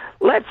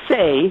 Let's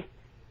say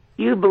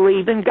you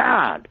believe in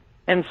God,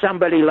 and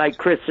somebody like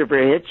Christopher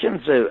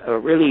Hitchens, a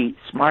really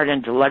smart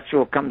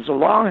intellectual, comes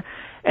along,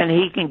 and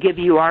he can give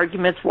you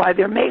arguments why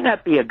there may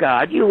not be a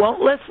God. You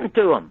won't listen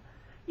to him.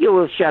 You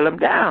will shut him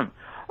down.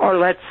 Or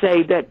let's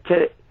say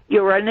that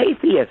you're an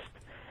atheist,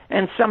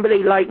 and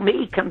somebody like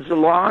me comes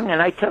along,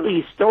 and I tell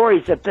you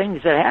stories of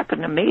things that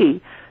happened to me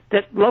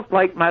that look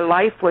like my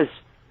life was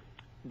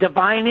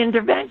divine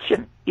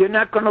intervention. You're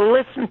not going to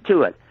listen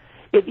to it.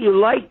 If you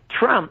like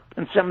Trump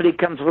and somebody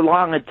comes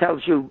along and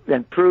tells you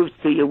and proves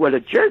to you what a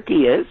jerk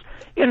he is,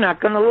 you're not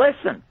going to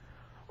listen.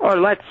 Or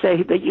let's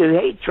say that you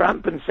hate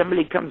Trump and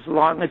somebody comes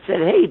along and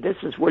said, hey,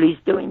 this is what he's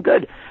doing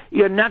good.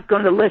 You're not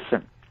going to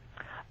listen.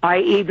 I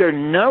either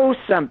know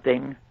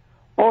something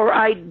or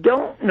I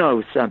don't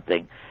know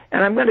something.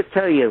 And I'm going to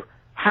tell you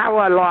how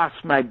I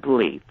lost my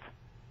belief.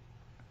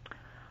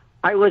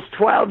 I was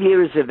 12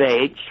 years of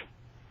age,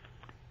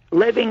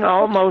 living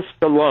almost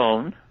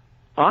alone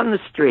on the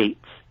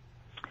streets,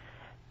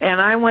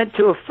 and I went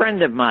to a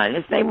friend of mine.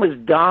 His name was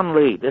Don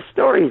Lee. The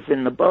story's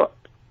in the book.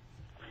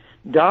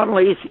 Don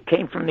Lee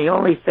came from the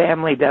only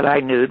family that I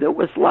knew that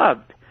was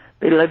loved.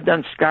 They lived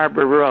on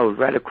Scarborough Road,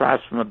 right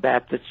across from a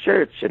Baptist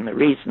church, and the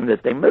reason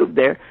that they moved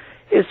there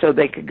is so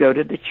they could go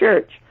to the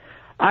church.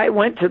 I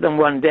went to them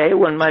one day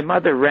when my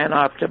mother ran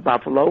off to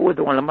Buffalo with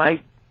one of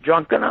my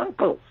drunken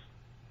uncles.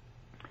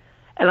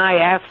 And I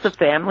asked the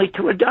family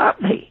to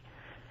adopt me.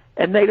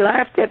 And they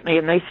laughed at me,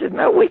 and they said,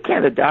 no, we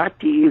can't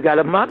adopt you. You got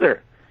a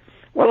mother.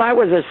 Well, I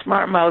was a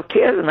smart-mouthed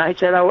kid, and I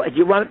said, oh, do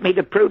you want me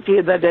to prove to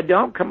you that I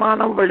don't? Come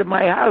on over to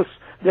my house.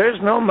 There's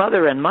no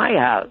mother in my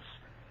house.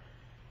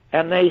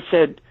 And they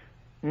said,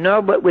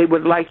 no, but we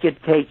would like to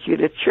take you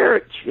to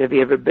church. Have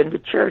you ever been to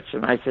church?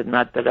 And I said,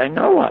 not that I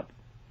know of.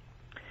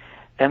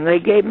 And they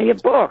gave me a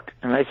book.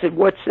 And I said,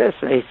 what's this?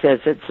 And they says,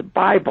 it's a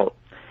Bible.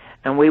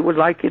 And we would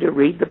like you to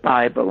read the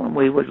Bible, and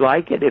we would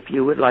like it if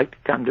you would like to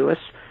come to us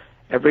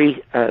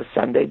every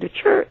Sunday to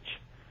church.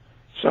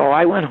 So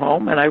I went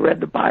home and I read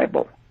the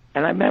Bible.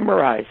 And I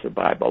memorized the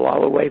Bible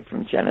all the way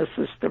from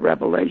Genesis to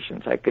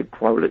Revelations. I could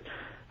quote it.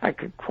 I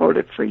could quote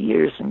it for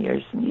years and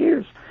years and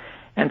years.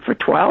 And for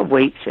 12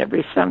 weeks,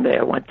 every Sunday,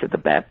 I went to the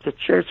Baptist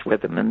church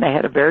with them, and they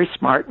had a very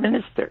smart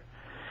minister.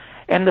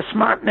 And the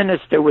smart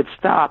minister would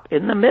stop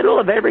in the middle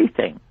of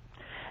everything,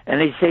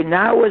 and he'd say,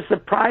 now is the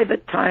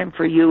private time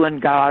for you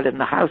and God in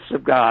the house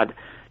of God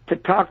to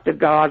talk to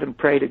God and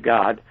pray to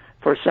God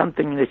for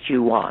something that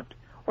you want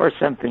or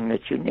something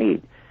that you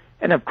need.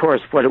 And, of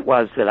course, what it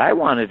was that I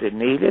wanted and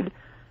needed,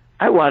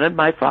 I wanted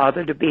my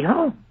father to be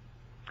home.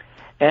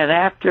 And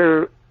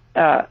after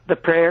the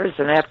prayers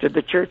and after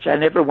the church, I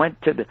never went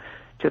to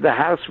the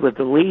house with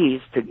the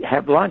Lees to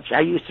have lunch. I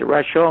used to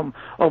rush home,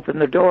 open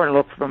the door, and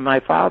look for my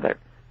father.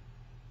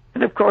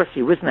 And, of course,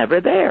 he was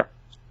never there.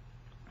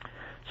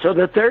 So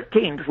the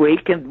 13th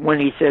week, and when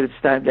he said it's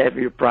time to have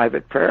your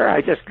private prayer,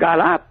 I just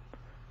got up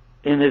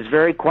in his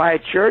very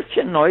quiet church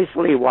and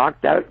noisily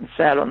walked out and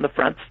sat on the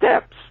front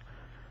steps.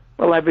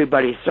 Well,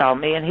 everybody saw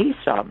me, and he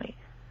saw me.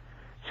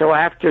 So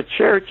after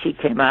church, he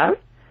came out,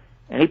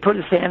 and he put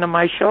his hand on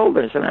my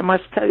shoulders. And I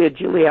must tell you,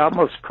 Julie, I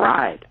almost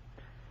cried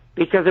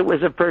because it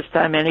was the first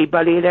time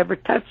anybody had ever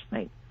touched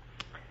me.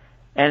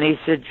 And he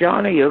said,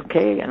 John, are you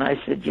okay? And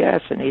I said,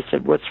 yes. And he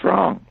said, what's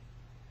wrong?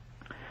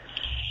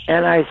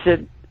 And I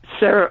said,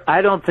 sir,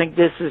 I don't think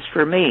this is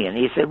for me. And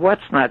he said,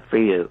 what's not for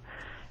you?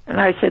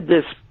 And I said,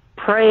 this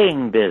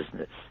praying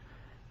business.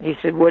 And he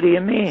said, what do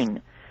you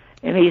mean?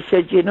 And he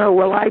said, you know,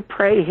 well, I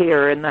pray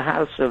here in the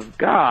house of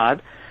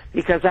God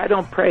because I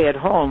don't pray at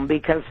home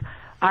because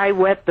I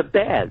wet the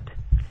bed.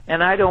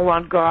 And I don't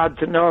want God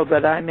to know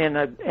that I'm in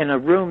a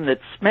room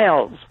that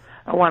smells.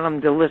 I want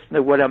him to listen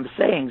to what I'm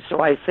saying,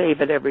 so I save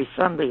it every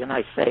Sunday, and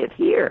I say it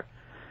here.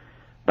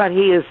 But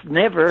he is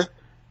never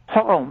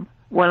home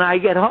when I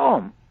get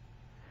home.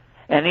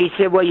 And he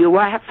said, well, you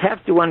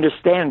have to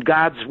understand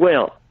God's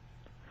will.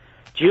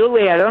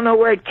 Julie, I don't know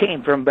where it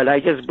came from, but I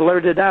just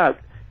blurted out,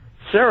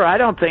 sir, I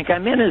don't think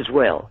I'm in his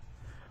will.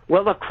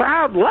 Well, the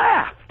crowd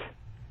laughed.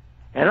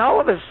 And all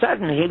of a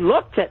sudden, he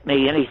looked at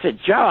me, and he said,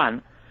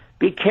 John,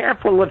 be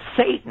careful of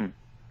Satan.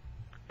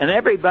 And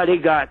everybody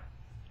got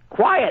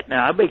quiet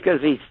now because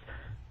he's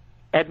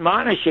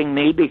admonishing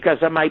me because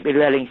I might be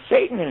letting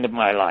Satan into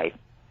my life.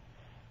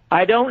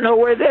 I don't know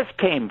where this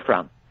came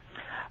from.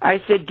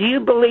 I said, do you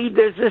believe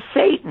there's a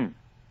Satan?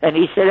 And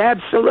he said,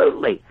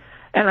 absolutely.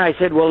 And I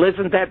said, well,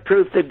 isn't that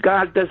proof that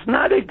God does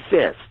not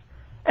exist?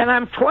 And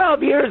I'm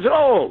 12 years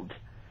old.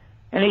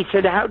 And he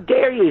said, how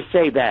dare you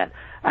say that?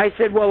 I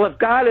said, well, if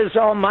God is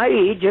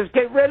almighty, just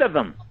get rid of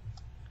him.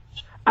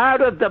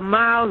 Out of the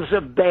mouths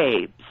of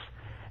babes.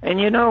 And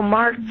you know,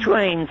 Mark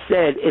Twain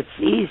said it's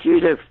easier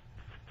to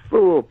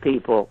fool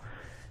people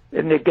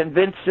than to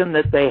convince them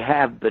that they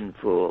have been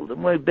fooled.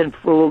 And we've been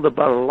fooled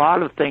about a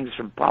lot of things,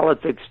 from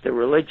politics to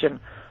religion,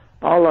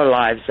 all our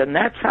lives. And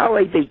that's how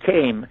I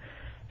became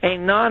a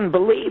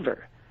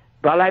non-believer.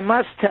 But I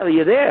must tell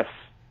you this.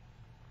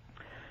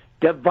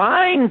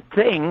 Divine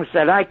things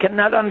that I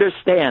cannot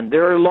understand.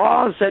 There are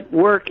laws at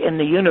work in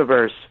the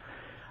universe.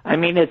 I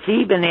mean, it's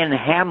even in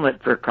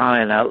Hamlet, for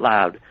crying out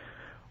loud,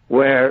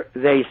 where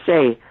they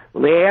say,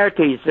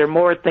 Laertes, there are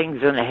more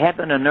things in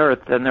heaven and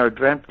earth than are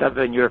dreamt of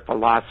in your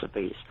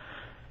philosophies.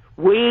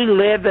 We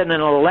live in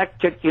an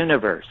electric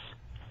universe.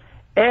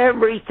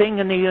 Everything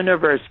in the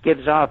universe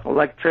gives off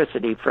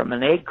electricity, from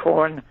an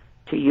acorn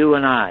to you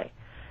and I.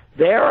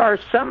 There are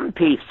some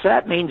people,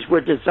 that means we're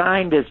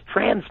designed as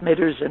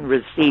transmitters and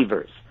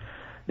receivers.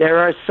 There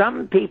are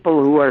some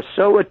people who are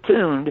so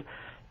attuned,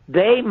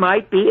 they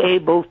might be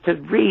able to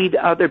read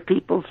other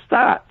people's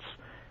thoughts.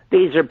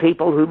 These are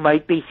people who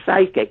might be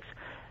psychics.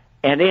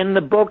 And in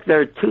the book, there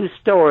are 2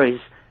 stories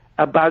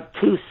about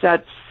 2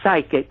 such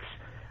psychics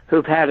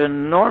who've had an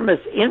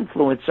enormous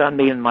influence on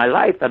me in my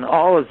life, and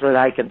all is that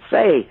I can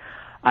say.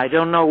 I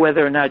don't know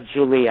whether or not,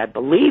 Julie, I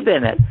believe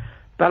in it,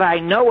 but I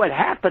know it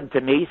happened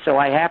to me, so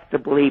I have to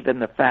believe in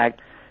the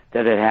fact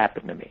that it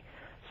happened to me.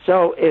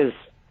 So is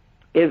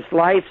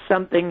life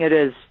something that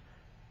is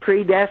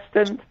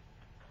predestined?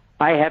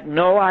 I have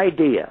no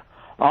idea.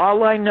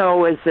 All I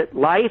know is that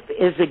life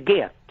is a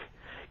gift.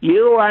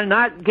 You are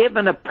not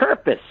given a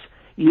purpose.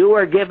 You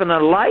are given a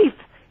life.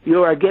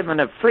 You are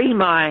given a free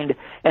mind,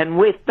 and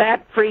with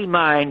that free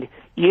mind,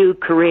 you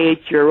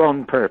create your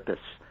own purpose.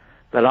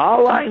 But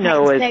all I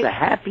know is the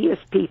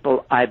happiest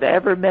people I've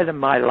ever met in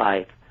my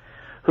life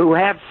who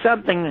have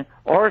something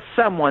or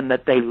someone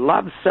that they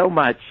love so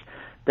much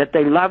that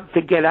they love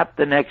to get up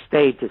the next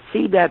day to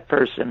see that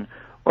person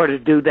or to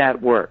do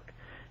that work.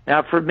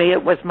 Now, for me,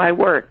 it was my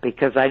work,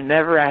 because I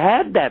never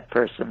had that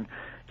person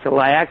till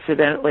I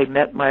accidentally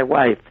met my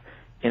wife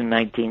in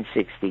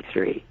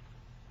 1963.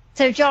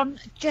 So, John,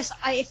 just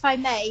if I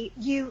may,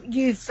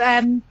 you've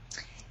very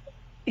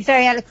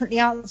eloquently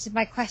answered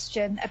my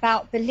question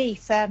about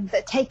belief,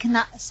 but taken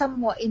that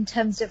somewhat in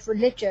terms of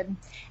religion.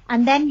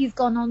 And then you've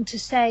gone on to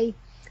say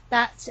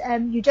that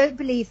you don't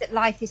believe that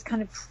life is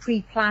kind of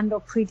pre-planned or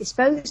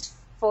predisposed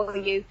for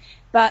you,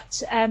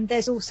 but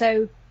there's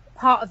also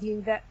part of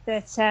you that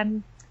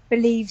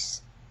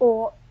believes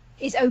or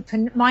is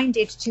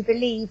open-minded to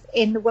believe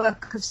in the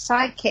work of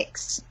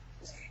psychics.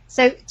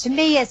 So to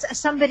me, as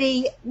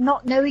somebody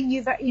not knowing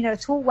you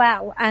at all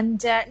well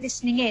and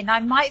listening in,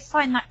 I might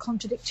find that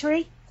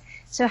contradictory.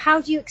 So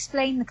how do you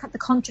explain the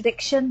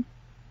contradiction?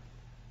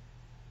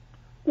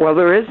 Well,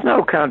 there is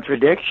no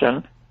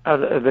contradiction.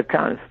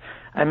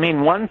 I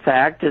mean, one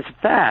fact is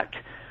a fact.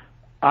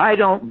 I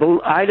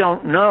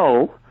don't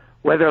know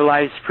whether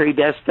life's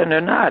predestined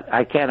or not.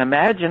 I can't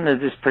imagine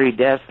that it's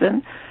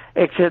predestined,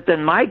 except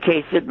in my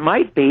case it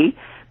might be,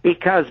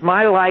 because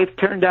my life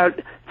turned out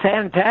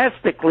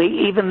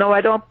fantastically, even though I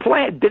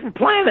didn't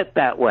plan it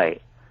that way.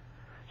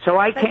 So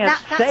I can't say.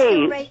 That's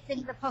still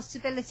raising the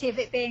possibility of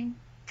it being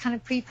kind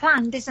of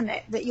pre-planned, isn't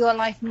it? That your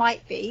life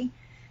might be.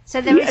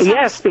 So there is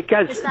yes,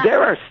 because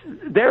there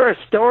are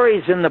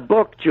stories in the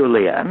book,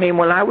 Julia. I mean,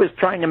 when I was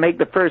trying to make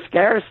the first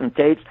Garrison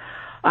tapes,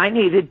 I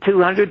needed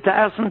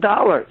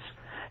 $200,000,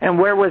 and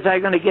where was I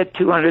going to get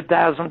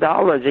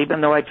 $200,000? Even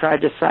though I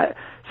tried to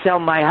sell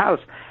my house,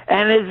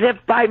 and as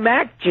if by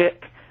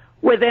magic,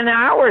 within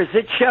hours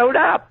it showed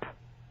up.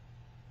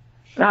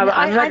 Now,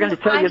 I'm not going to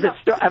tell you the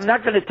story. I'm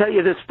not going to tell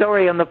you the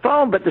story on the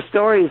phone, but the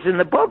story is in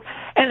the book,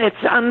 and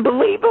it's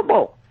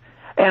unbelievable.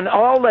 And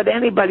all that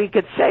anybody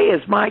could say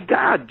is, my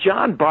God,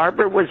 John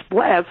Barber was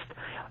blessed.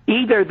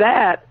 Either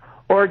that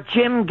or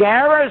Jim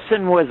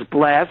Garrison was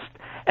blessed,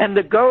 and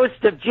the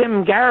ghost of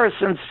Jim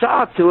Garrison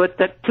saw to it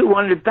that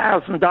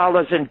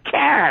 $200,000 in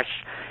cash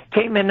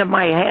came into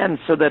my hands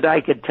so that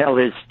I could tell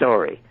his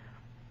story.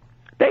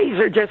 These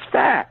are just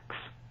facts.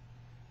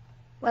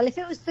 Well, if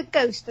it was the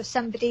ghost of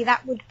somebody,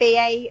 that would be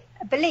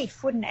a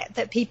belief, wouldn't it?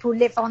 That people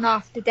live on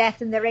after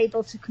death and they're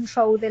able to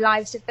control the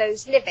lives of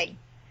those living.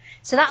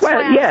 So that's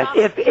why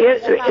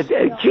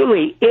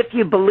Julie, if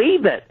you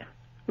believe it,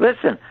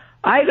 listen,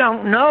 I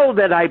don't know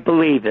that I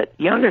believe it.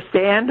 You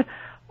understand?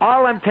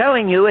 All I'm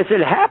telling you is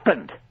it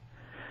happened.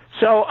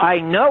 So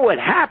I know it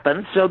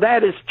happened, so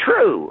that is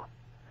true,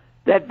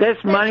 that this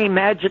money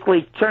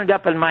magically turned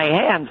up in my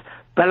hands,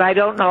 but I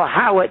don't know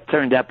how it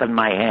turned up in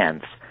my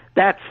hands.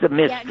 That's the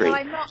mystery.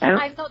 Yeah, no,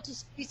 I'm not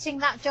disputing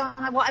that, John.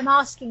 What I'm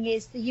asking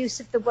is the use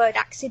of the word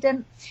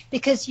accident,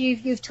 because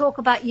you've talked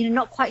about,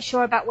 not quite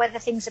sure about whether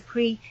things are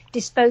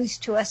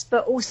predisposed to us,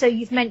 but also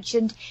you've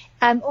mentioned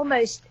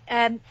almost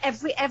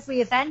every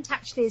event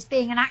actually as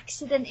being an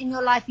accident in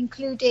your life,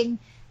 including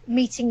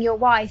meeting your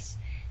wife.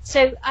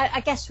 So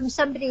I guess from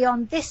somebody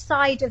on this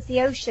side of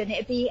the ocean,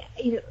 it'd be,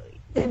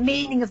 the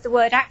meaning of the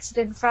word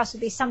accident for us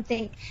would be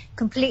something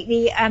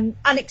completely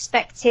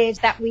unexpected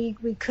that we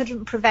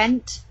couldn't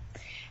prevent.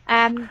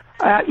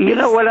 You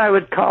know what I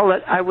would call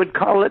it? I would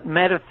call it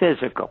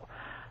metaphysical.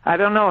 I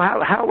don't know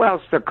how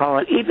else to call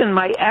it. Even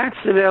my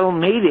accidental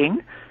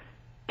meeting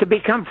to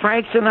become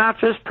Frank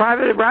Sinatra's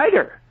private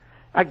writer.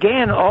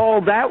 Again,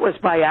 all that was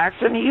by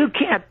accident. You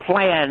can't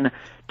plan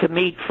to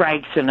meet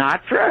Frank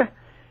Sinatra.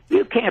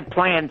 You can't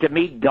plan to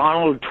meet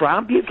Donald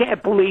Trump. You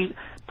can't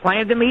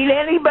plan to meet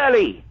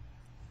anybody.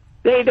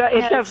 It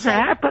doesn't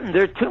happen.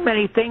 There are too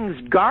many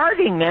things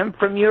guarding them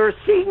from your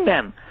seeing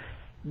them.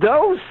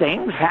 Those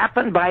things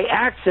happen by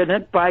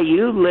accident, by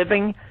you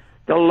living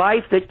the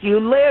life that you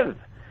live.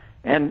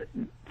 And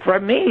for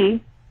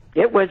me,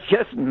 it was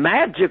just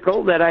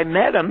magical that I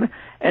met him,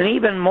 and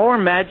even more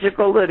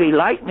magical that he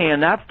liked me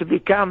enough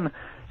to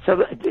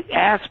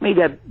ask me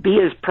to be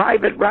his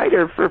private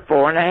writer for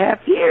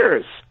 4.5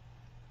 years.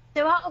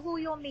 So out of all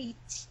your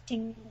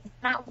meetings,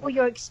 out of all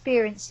your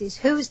experiences,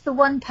 who's the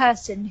one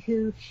person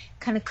who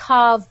kind of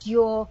carved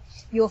your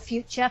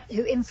future,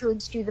 who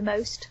influenced you the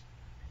most?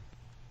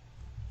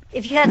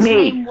 If you had to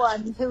name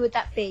one, who would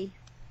that be?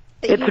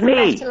 That it's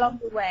me. Met along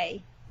the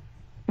way.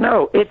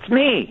 No, it's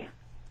me.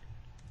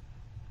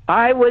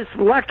 I was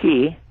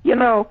lucky,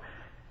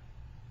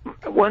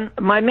 when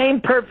my main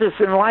purpose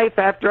in life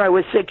after I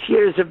was 6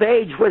 years of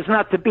age was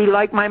not to be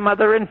like my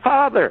mother and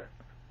father.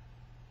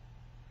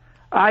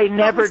 I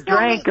never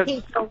drank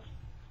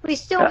We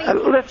still meet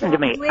listen to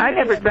me. I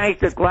never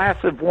drank a glass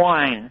of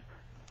wine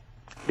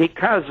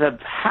because of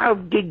how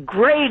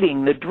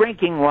degrading the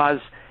drinking was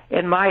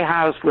in my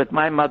house with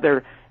my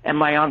mother and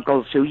my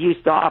uncles, who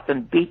used to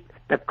often beat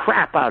the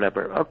crap out of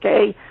her,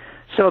 okay?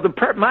 So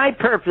my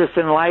purpose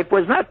in life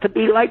was not to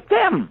be like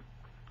them.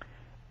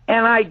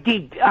 And I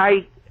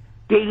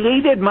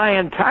deleted my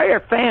entire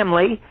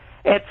family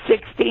at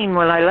 16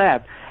 when I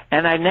left.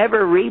 And I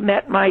never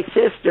re-met my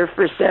sister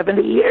for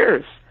 70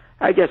 years.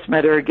 I just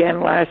met her again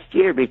last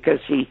year because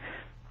she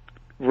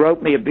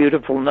wrote me a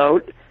beautiful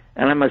note,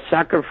 and I'm a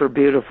sucker for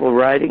beautiful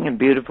writing and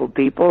beautiful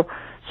people.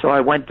 So I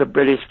went to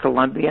British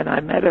Columbia and I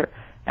met her.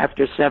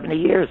 After 70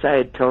 years, I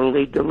had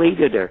totally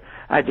deleted her.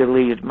 I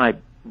deleted my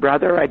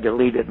brother, I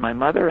deleted my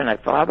mother and my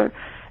father,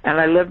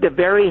 and I lived a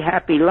very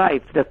happy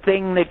life. The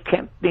thing that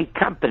kept me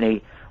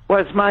company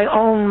was my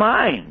own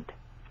mind.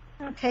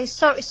 Okay,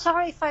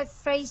 sorry if I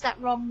phrased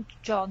that wrong,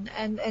 John,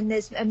 and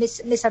there's a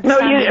misunderstanding. No,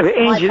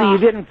 Angela, you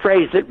didn't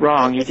phrase it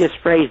wrong. You just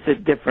phrased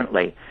it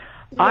differently.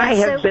 Yeah, I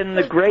have been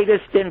the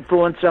greatest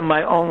influence on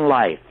my own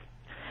life,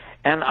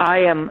 and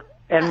I am.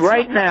 And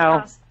right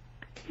now,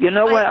 when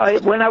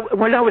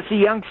I was a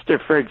youngster,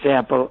 for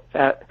example,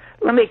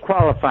 let me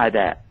qualify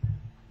that.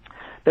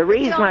 The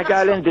reason I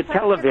got into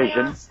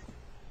television.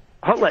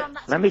 Hold on.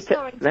 That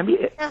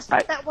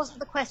wasn't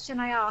the question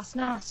I asked.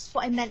 No, that's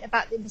what I meant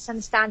about the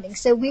misunderstanding.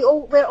 So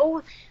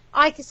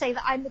I could say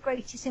that I'm the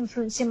greatest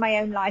influence in my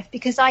own life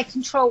because I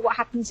control what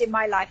happens in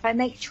my life. I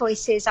make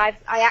choices. I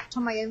act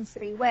on my own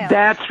free will.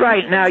 That's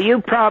right. Now,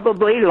 you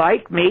probably,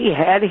 like me,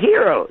 had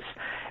heroes.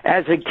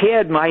 As a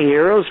kid, my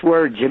heroes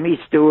were Jimmy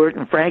Stewart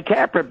and Frank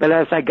Capra. But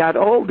as I got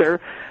older,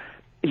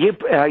 you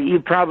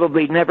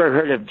probably never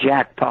heard of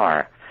Jack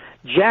Paar.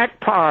 Jack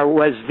Paar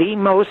was the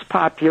most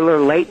popular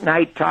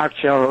late-night talk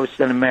show host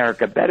in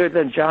America, better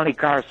than Johnny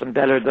Carson,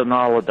 better than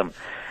all of them.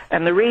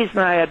 And the reason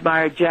I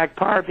admired Jack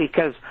Paar,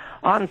 because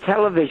on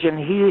television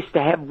he used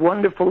to have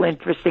wonderful,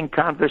 interesting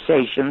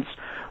conversations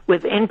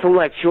with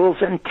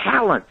intellectuals and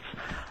talents.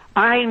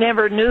 I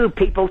never knew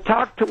people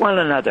talked to one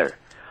another.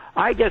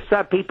 I just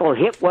thought people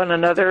hit one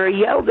another or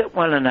yelled at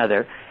one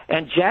another.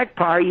 And Jack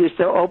Paar used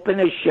to open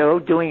his show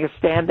doing a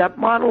stand-up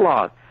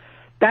monologue.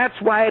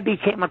 That's why I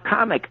became a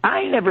comic.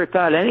 I never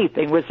thought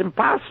anything was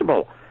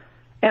impossible.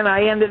 And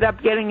I ended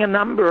up getting a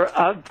number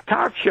of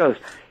talk shows.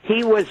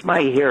 He was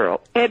my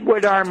hero.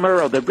 Edward R.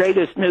 Murrow, the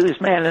greatest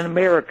newsman in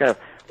America,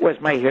 was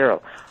my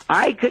hero.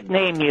 I could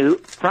name you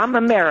from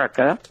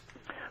America,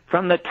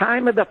 from the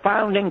time of the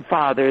Founding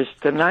Fathers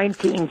to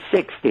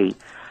 1960,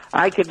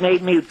 I could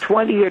name you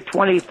 20 or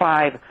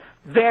 25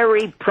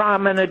 very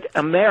prominent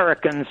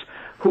Americans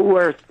who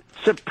were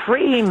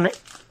supreme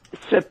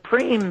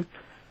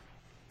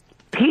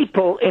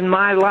people in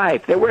my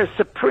life. They were a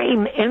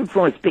supreme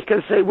influence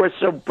because they were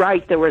so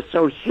bright, they were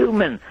so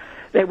human,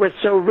 they were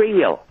so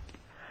real.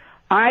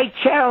 I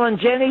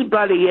challenge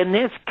anybody in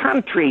this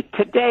country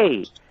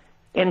today,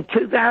 in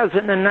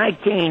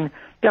 2019,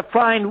 to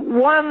find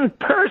one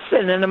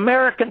person in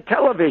American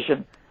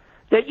television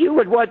that you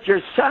would want your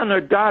son or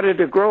daughter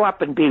to grow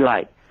up and be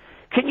like.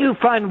 Can you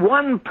find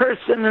one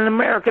person in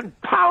American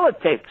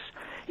politics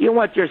you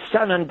want your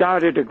son and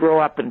daughter to grow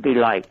up and be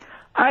like?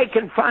 I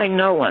can find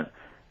no one.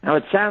 Now,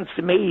 it sounds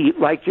to me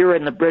like you're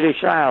in the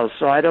British Isles,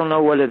 so I don't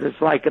know what it is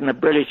like in the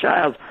British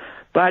Isles.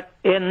 But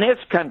in this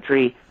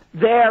country,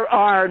 there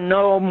are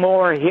no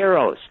more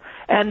heroes,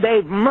 and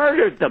they've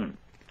murdered them.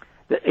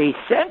 The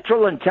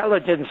Central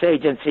Intelligence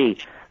Agency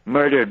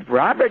murdered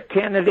Robert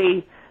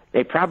Kennedy,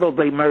 They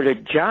probably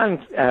murdered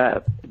John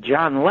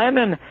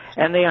Lennon,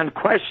 and they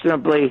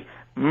unquestionably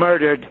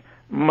murdered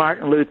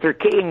Martin Luther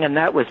King, and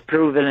that was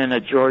proven in a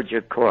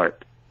Georgia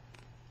court.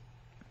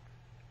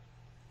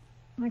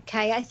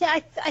 Okay,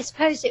 I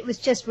suppose it was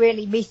just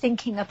really me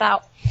thinking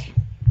about,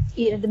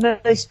 the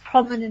most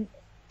prominent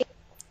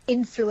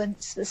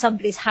influence that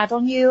somebody's had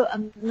on you.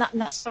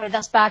 Sorry,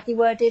 that's badly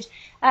worded.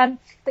 But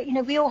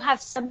we all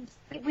have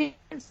we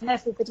from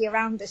everybody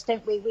around us,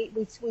 don't we?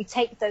 We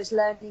take those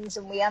learnings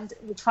and we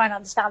try and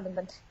understand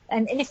them,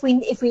 and if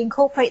we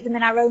incorporate them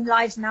in our own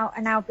lives and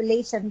our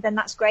beliefs, then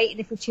that's great. And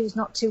if we choose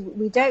not to,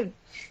 we don't.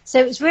 So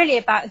it's really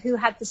about who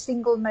had the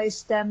single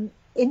most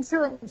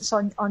influence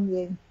on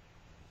you.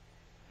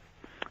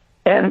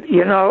 And,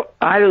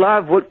 I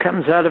love what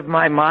comes out of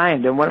my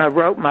mind. And when I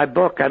wrote my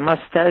book, I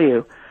must tell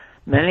you,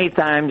 many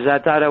times I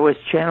thought I was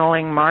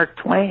channeling Mark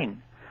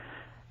Twain.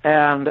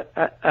 And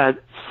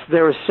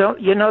there was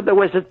there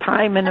was a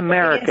time in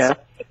America.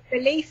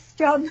 Belief,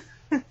 John.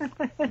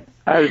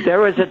 There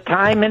was a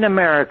time in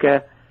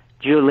America,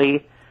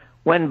 Julie,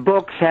 when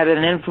books had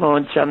an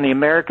influence on the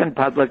American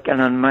public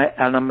and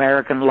on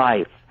American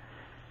life.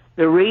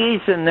 The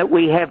reason that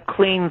we have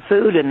clean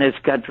food in this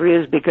country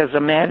is because a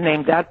man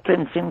named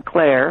Upton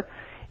Sinclair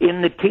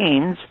in the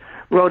teens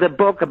wrote a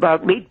book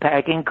about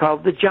meatpacking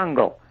called The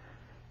Jungle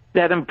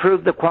that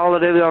improved the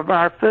quality of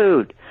our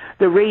food.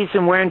 The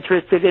reason we're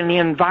interested in the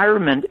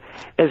environment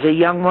is a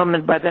young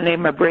woman by the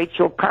name of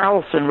Rachel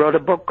Carlson wrote a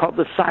book called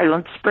The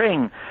Silent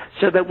Spring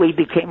so that we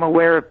became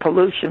aware of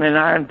pollution in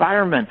our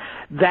environment.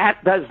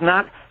 That does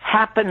not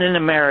happen in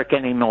America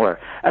anymore.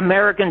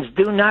 Americans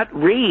do not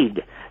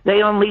read.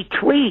 They only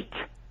tweet.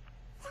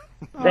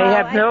 They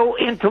have no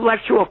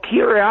intellectual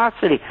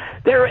curiosity.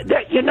 There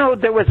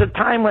was a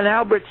time when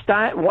Albert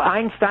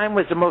Einstein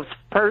was the most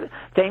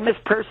famous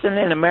person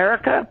in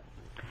America,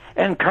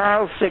 and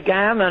Carl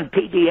Sagan on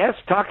PBS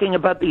talking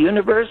about the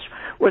universe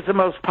was the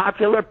most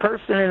popular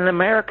person in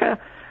America.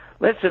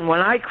 Listen, when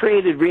I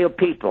created Real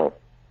People,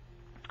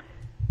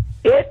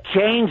 it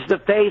changed the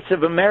face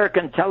of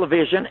American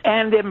television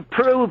and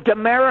improved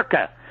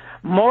America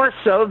more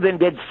so than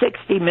did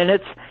 60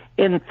 Minutes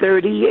in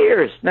 30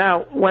 years.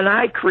 Now, when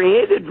I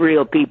created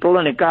Real People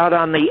and it got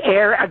on the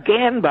air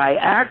again by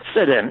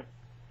accident,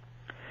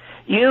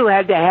 you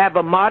had to have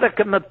a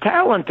modicum of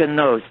talent in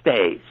those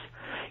days.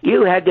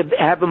 You had to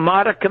have a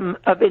modicum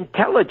of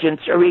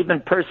intelligence or even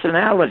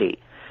personality.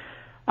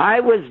 I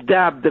was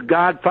dubbed the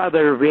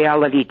godfather of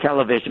reality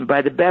television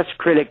by the best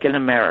critic in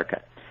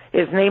America.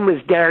 His name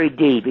was Gary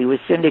Deeb. He was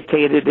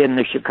syndicated in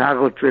the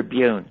Chicago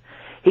Tribune.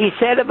 He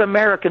said of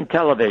American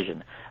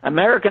television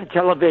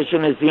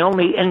is the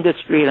only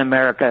industry in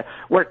America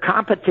where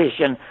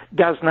competition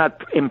does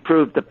not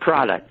improve the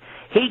product.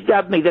 He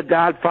dubbed me the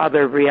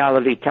godfather of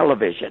reality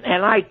television,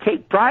 and I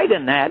take pride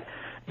in that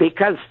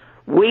because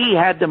we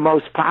had the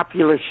most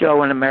popular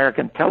show in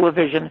American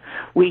television.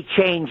 We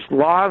changed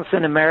laws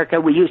in America.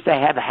 We used to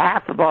have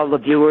half of all the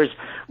viewers.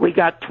 We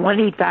got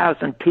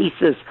 20,000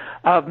 pieces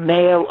of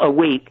mail a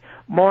week,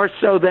 more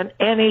so than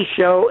any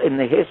show in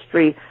the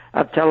history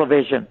of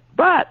television.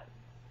 But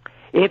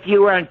if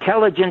you are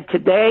intelligent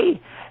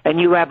today and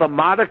you have a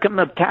modicum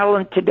of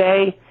talent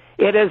today,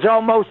 it is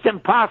almost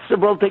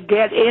impossible to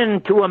get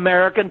into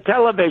American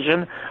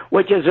television,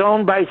 which is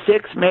owned by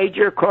 6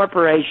 major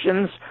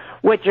corporations,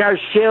 which are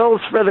shills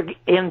for the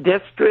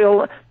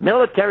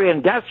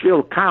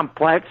military-industrial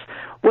complex,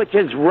 which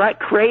is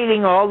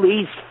creating all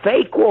these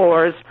fake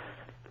wars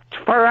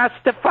for us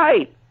to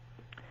fight.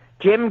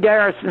 Jim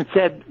Garrison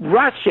said,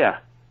 Russia,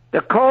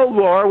 the Cold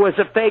War was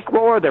a fake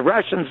war. The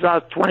Russians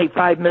lost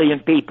 25 million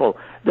people.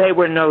 They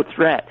were no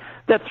threat.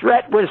 The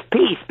threat was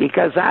peace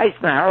because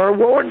Eisenhower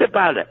warned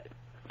about it.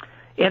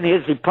 In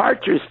his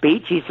departure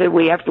speech, he said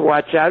we have to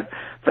watch out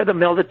for the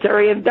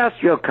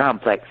military-industrial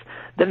complex.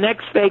 The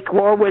next fake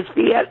war was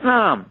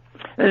Vietnam.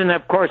 And,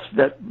 of course,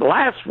 the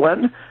last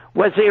one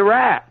was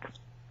Iraq.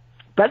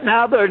 But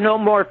now there are no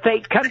more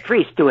fake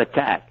countries to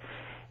attack.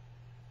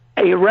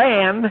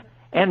 Iran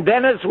and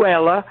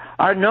Venezuela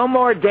are no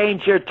more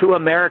danger to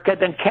America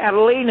than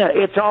Catalina.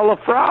 It's all a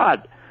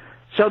fraud.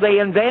 So they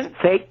invent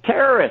fake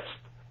terrorists.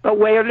 But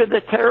where do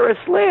the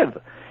terrorists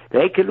live?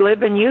 They could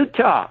live in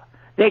Utah.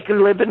 They could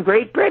live in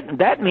Great Britain.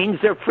 That means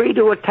they're free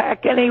to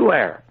attack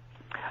anywhere.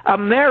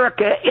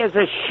 America is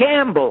a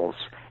shambles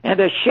and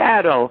a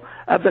shadow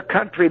of the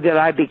country that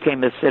I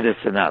became a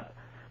citizen of.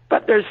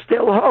 But there's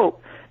still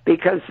hope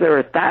because there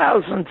are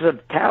thousands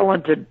of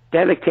talented,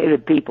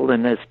 dedicated people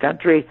in this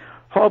country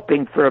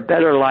hoping for a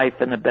better life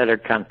and a better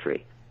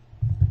country.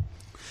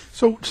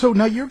 So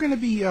now you're going to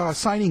be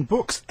signing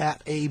books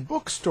at a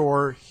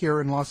bookstore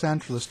here in Los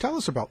Angeles. Tell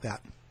us about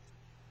that.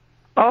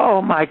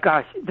 Oh my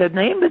gosh, the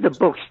name of the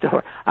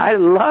bookstore. I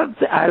love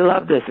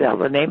this, El.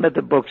 The name of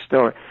the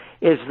bookstore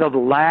is The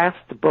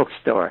Last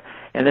Bookstore,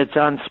 and it's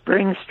on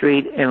Spring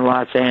Street in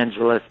Los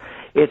Angeles.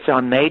 It's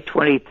on May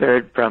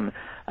 23rd from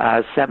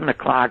 7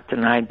 o'clock to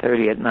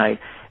 9:30 at night,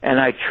 and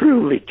I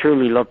truly,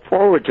 truly look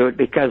forward to it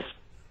because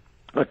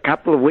a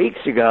couple of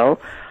weeks ago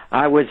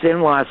I was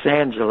in Los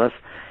Angeles,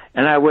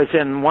 And I was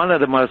in one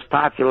of the most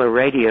popular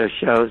radio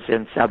shows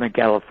in Southern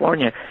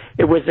California.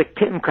 It was a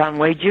Tim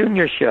Conway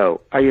Jr.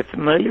 show. Are you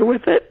familiar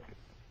with it?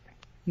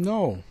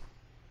 No.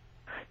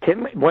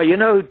 Well, you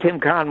know who Tim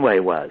Conway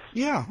was?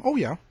 Yeah. Oh,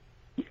 yeah.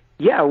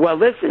 Yeah, well,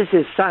 this is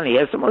his son. He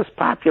has the most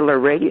popular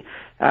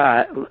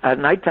a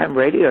nighttime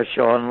radio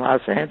show in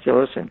Los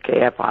Angeles and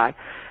KFI.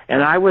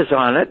 And I was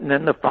on it, and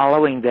then the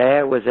following day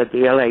I was at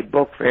the L.A.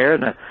 Book Fair,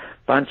 and a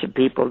bunch of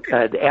people,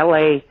 the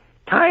L.A.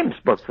 Times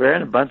Book Fair,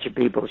 and a bunch of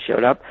people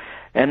showed up.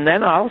 And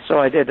then also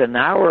I did an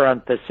hour on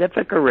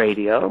Pacifica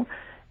Radio,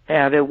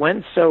 and it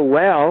went so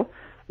well,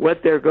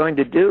 what they're going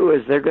to do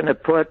is they're going to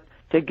put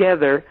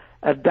together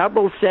a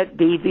double-set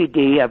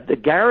DVD of the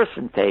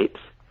Garrison tapes.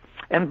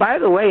 And by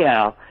the way,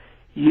 Al,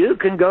 you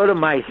can go to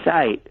my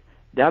site,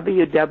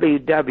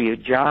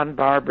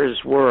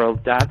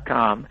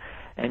 www.johnbarbersworld.com,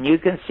 and you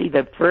can see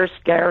the first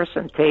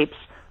Garrison tapes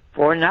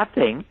for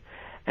nothing.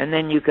 And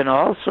then you can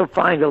also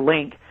find a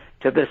link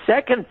to the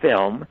second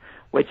film,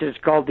 which is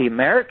called The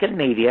American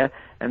Media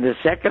and the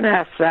Second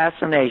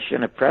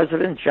Assassination of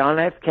President John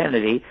F.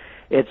 Kennedy.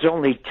 It's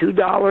only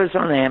 $2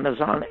 on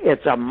Amazon.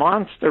 It's a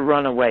monster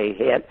runaway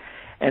hit,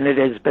 and it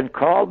has been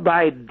called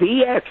by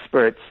the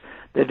experts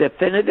the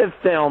definitive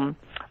film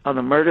on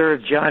the murder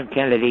of John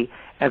Kennedy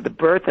and the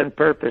birth and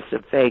purpose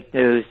of fake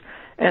news.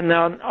 And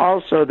then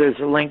also there's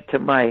a link to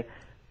my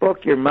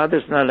book, Your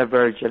Mother's Not a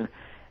Virgin.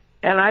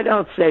 And I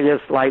don't say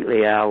this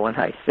lightly, Al, when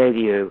I say to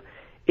you,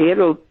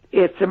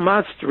 it's a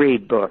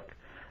must-read book.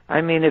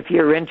 I mean, if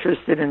you're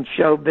interested in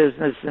show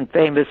business and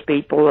famous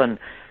people and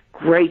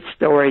great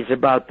stories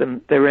about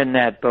them, they're in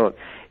that book.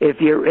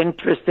 If you're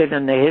interested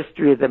in the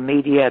history of the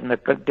media and the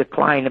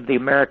decline of the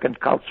American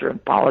culture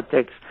and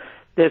politics,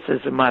 this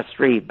is a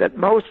must-read. But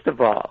most of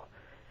all,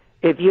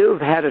 if you've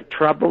had a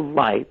troubled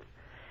life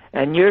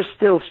and you're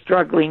still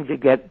struggling to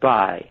get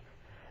by,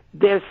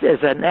 this is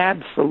an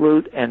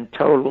absolute and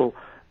total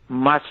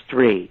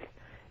must-read.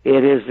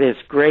 It is this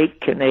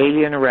great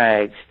Canadian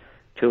rags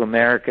to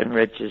American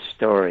riches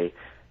story.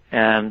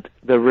 And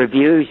the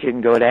reviews, you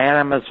can go to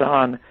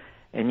Amazon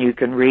and you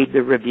can read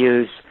the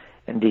reviews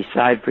and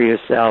decide for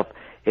yourself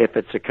if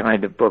it's a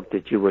kind of book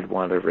that you would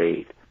want to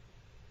read.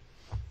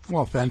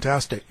 Well,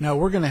 fantastic. Now,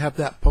 we're going to have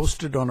that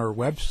posted on our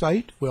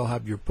website. We'll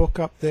have your book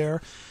up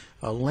there,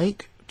 a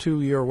link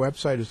to your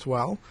website as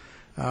well.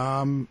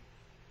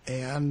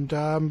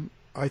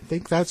 I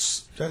think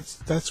that's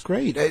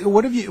great.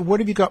 What have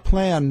you got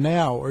planned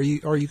now? Are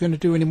you going to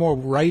do any more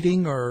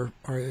writing, or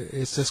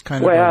is this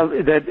kind of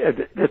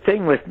the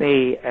thing with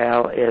me,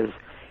 Al, is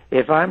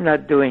if I'm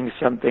not doing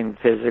something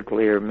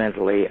physically or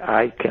mentally,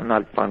 I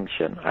cannot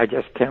function. I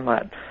just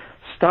cannot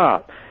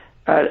stop.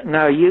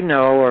 Now, you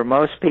know, or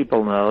most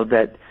people know,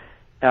 that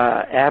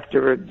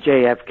after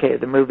JFK,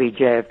 the movie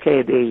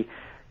JFK, the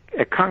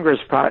Congress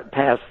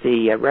passed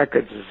the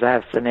Records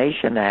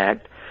Assassination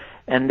Act,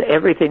 and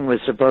everything was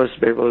supposed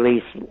to be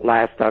released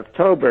last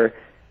October,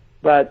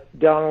 but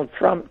Donald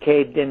Trump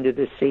caved into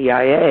the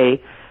CIA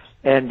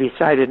and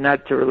decided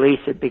not to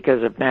release it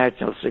because of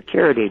national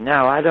security.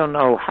 Now, I don't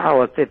know how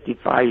a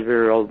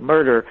 55-year-old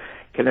murder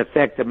can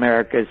affect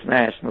America's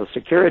national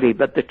security,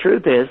 but the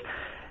truth is,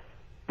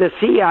 the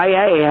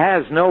CIA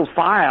has no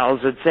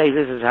files that say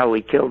this is how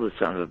we killed the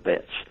son of a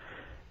bitch.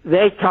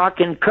 They talk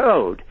in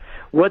code.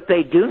 What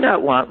they do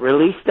not want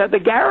released are the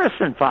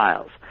Garrison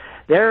files.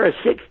 There are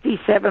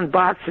 67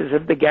 boxes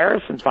of the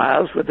Garrison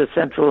files with the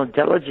Central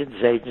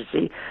Intelligence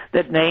Agency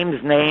that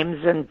names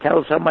names and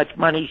tells how much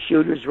money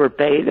shooters were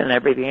paid and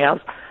everything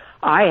else.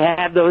 I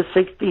have those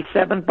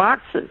 67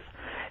 boxes.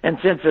 And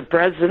since the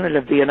President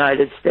of the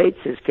United States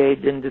has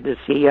caved into the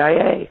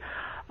CIA,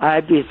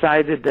 I've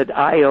decided that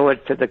I owe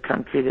it to the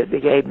country that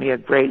gave me a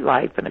great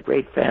life and a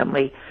great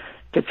family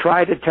to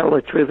try to tell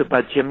the truth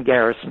about Jim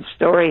Garrison's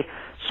story.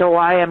 So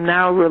I am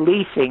now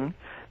releasing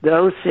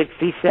those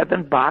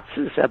 67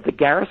 boxes of the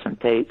Garrison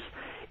tapes.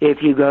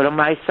 If you go to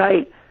my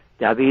site,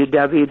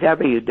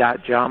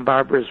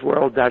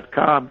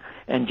 www.johnbarbersworld.com,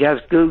 and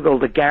just Google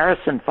the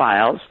Garrison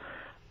files,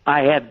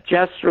 I have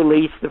just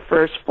released the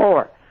first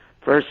 4.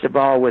 First of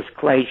all was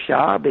Clay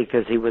Shaw,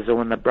 because he was the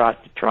one that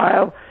brought to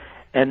trial,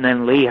 and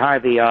then Lee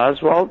Harvey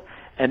Oswald,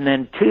 and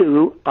then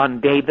 2 on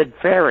David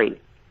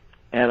Ferrie.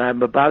 And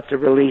I'm about to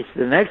release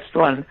the next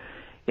one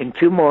in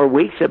 2 more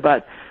weeks.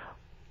 But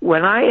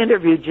when I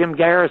interviewed Jim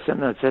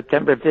Garrison on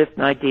September 5th,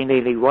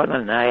 1981,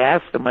 and I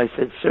asked him, I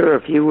said, "Sir,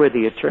 if you were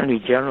the Attorney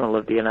General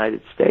of the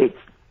United States,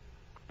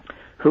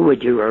 who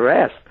would you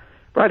arrest?"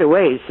 Right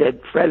away he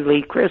said, "Fred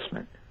Lee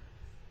Chrisman."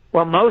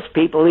 Well, most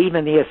people,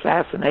 even the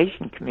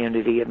assassination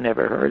community, have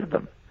never heard of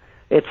him.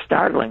 It's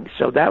startling.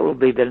 So that will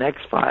be the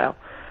next file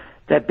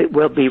that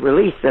will be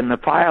released. And the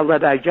file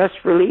that I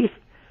just released,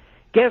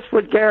 guess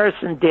what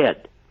Garrison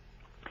did?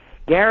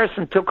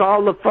 Garrison took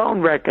all the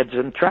phone records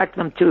and tracked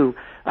them to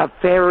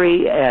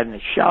Ferrie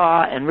and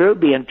Shaw and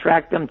Ruby, and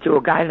tracked them to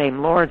a guy named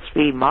Lawrence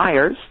V.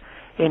 Myers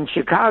in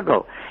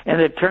Chicago.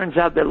 And it turns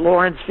out that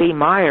Lawrence V.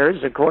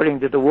 Myers, according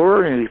to the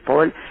Warren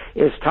Report,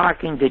 is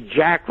talking to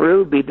Jack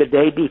Ruby the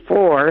day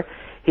before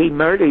he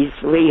murders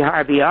Lee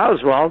Harvey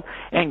Oswald,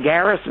 and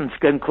Garrison's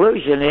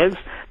conclusion is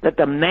that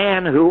the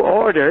man who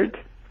ordered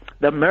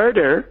the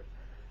murder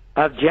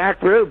of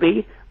Jack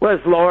Ruby was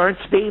Lawrence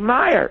B.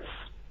 Myers.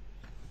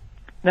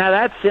 Now,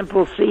 that's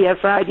simple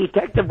CSI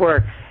detective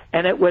work,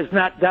 and it was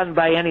not done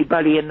by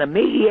anybody in the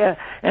media,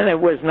 and it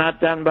was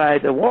not done by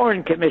the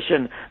Warren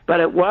Commission, but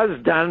it was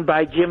done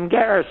by Jim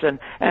Garrison,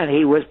 and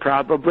he was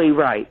probably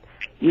right.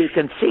 You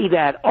can see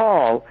that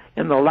all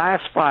in the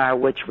last file,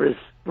 which was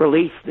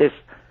released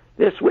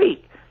this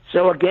week.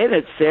 So, again,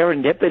 it's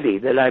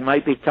serendipity that I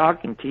might be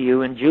talking to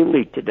you and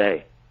Julie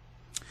today.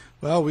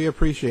 Well, we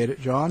appreciate it,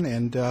 John,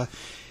 and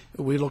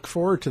we look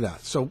forward to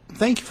that. So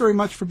thank you very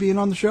much for being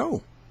on the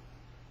show.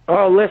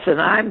 Oh, listen,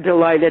 I'm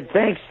delighted.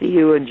 Thanks to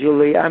you and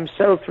Julie. I'm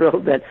so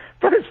thrilled that,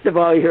 first of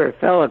all, you're a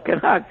fellow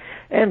Canuck,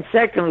 and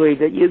secondly,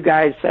 that you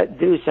guys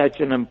do such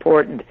an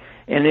important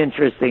and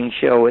interesting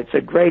show. It's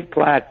a great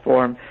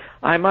platform.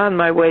 I'm on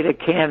my way to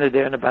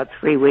Canada in about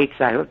 3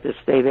 weeks. I hope to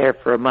stay there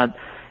for a month.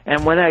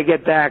 And when I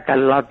get back, I'd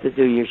love to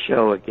do your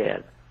show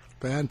again.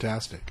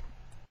 Fantastic.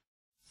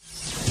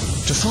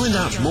 To find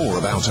out more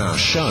about our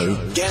show,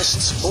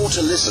 guests, or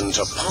to listen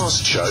to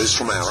past shows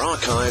from our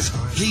archive,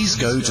 please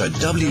go to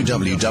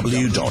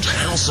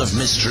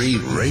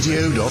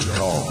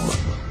www.houseofmysteryradio.com.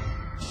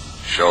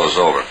 Show's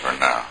over for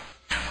now.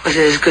 Was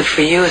it as good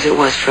for you as it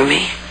was for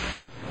me?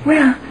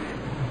 Well,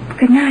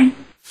 good night.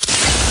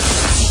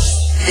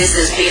 This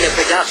has been a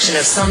production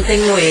of Something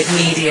Weird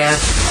Media.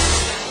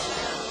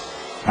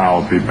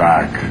 I'll be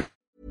back.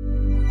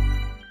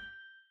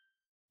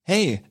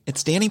 Hey,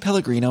 it's Danny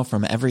Pellegrino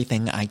from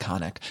Everything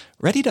Iconic.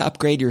 Ready to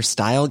upgrade your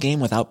style game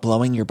without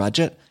blowing your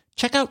budget?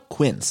 Check out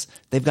Quince.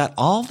 They've got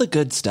all the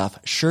good stuff,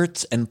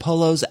 shirts and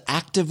polos,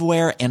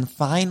 activewear, and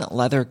fine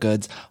leather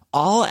goods,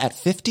 all at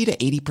 50 to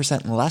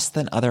 80% less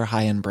than other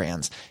high-end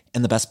brands.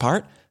 And the best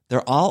part?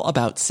 They're all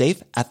about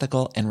safe,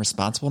 ethical, and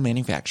responsible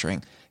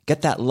manufacturing.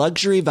 Get that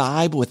luxury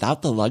vibe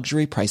without the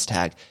luxury price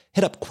tag.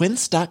 Hit up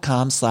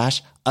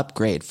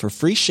quince.com/upgrade for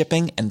free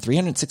shipping and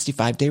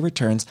 365-day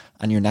returns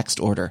on your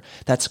next order.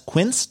 That's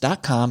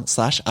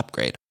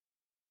quince.com/upgrade.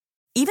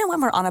 Even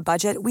when we're on a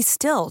budget, we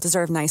still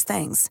deserve nice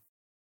things.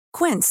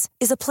 Quince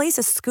is a place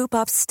to scoop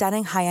up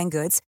stunning high-end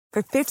goods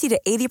for 50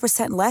 to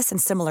 80% less than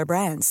similar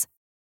brands.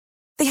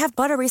 They have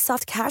buttery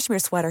soft cashmere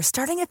sweaters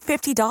starting at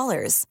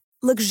 $50,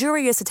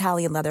 luxurious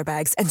Italian leather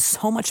bags, and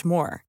so much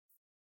more.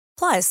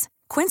 Plus,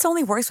 Quince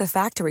only works with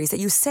factories that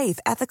use safe,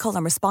 ethical,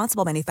 and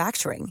responsible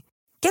manufacturing.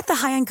 Get the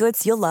high-end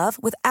goods you'll love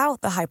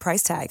without the high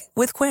price tag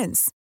with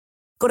Quince.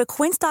 Go to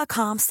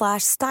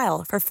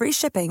quince.com/style for free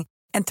shipping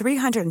and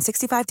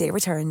 365-day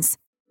returns.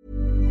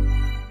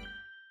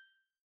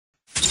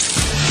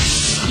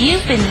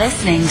 You've been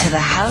listening to the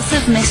House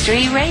of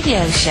Mystery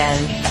radio show.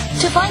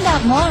 To find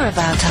out more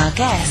about our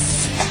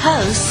guests,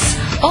 hosts,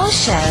 or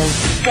shows,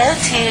 go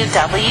to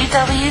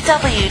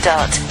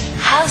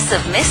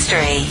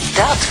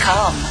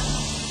www.houseofmystery.com.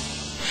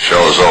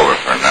 Show's over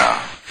for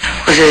now.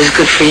 Was it as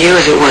good for you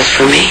as it was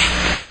for me?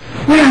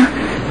 Well,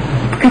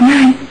 good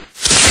night.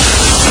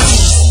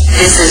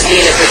 This has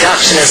been a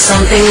production of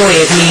Something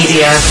Weird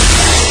Media.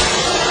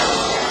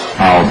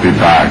 I'll be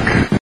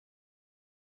back.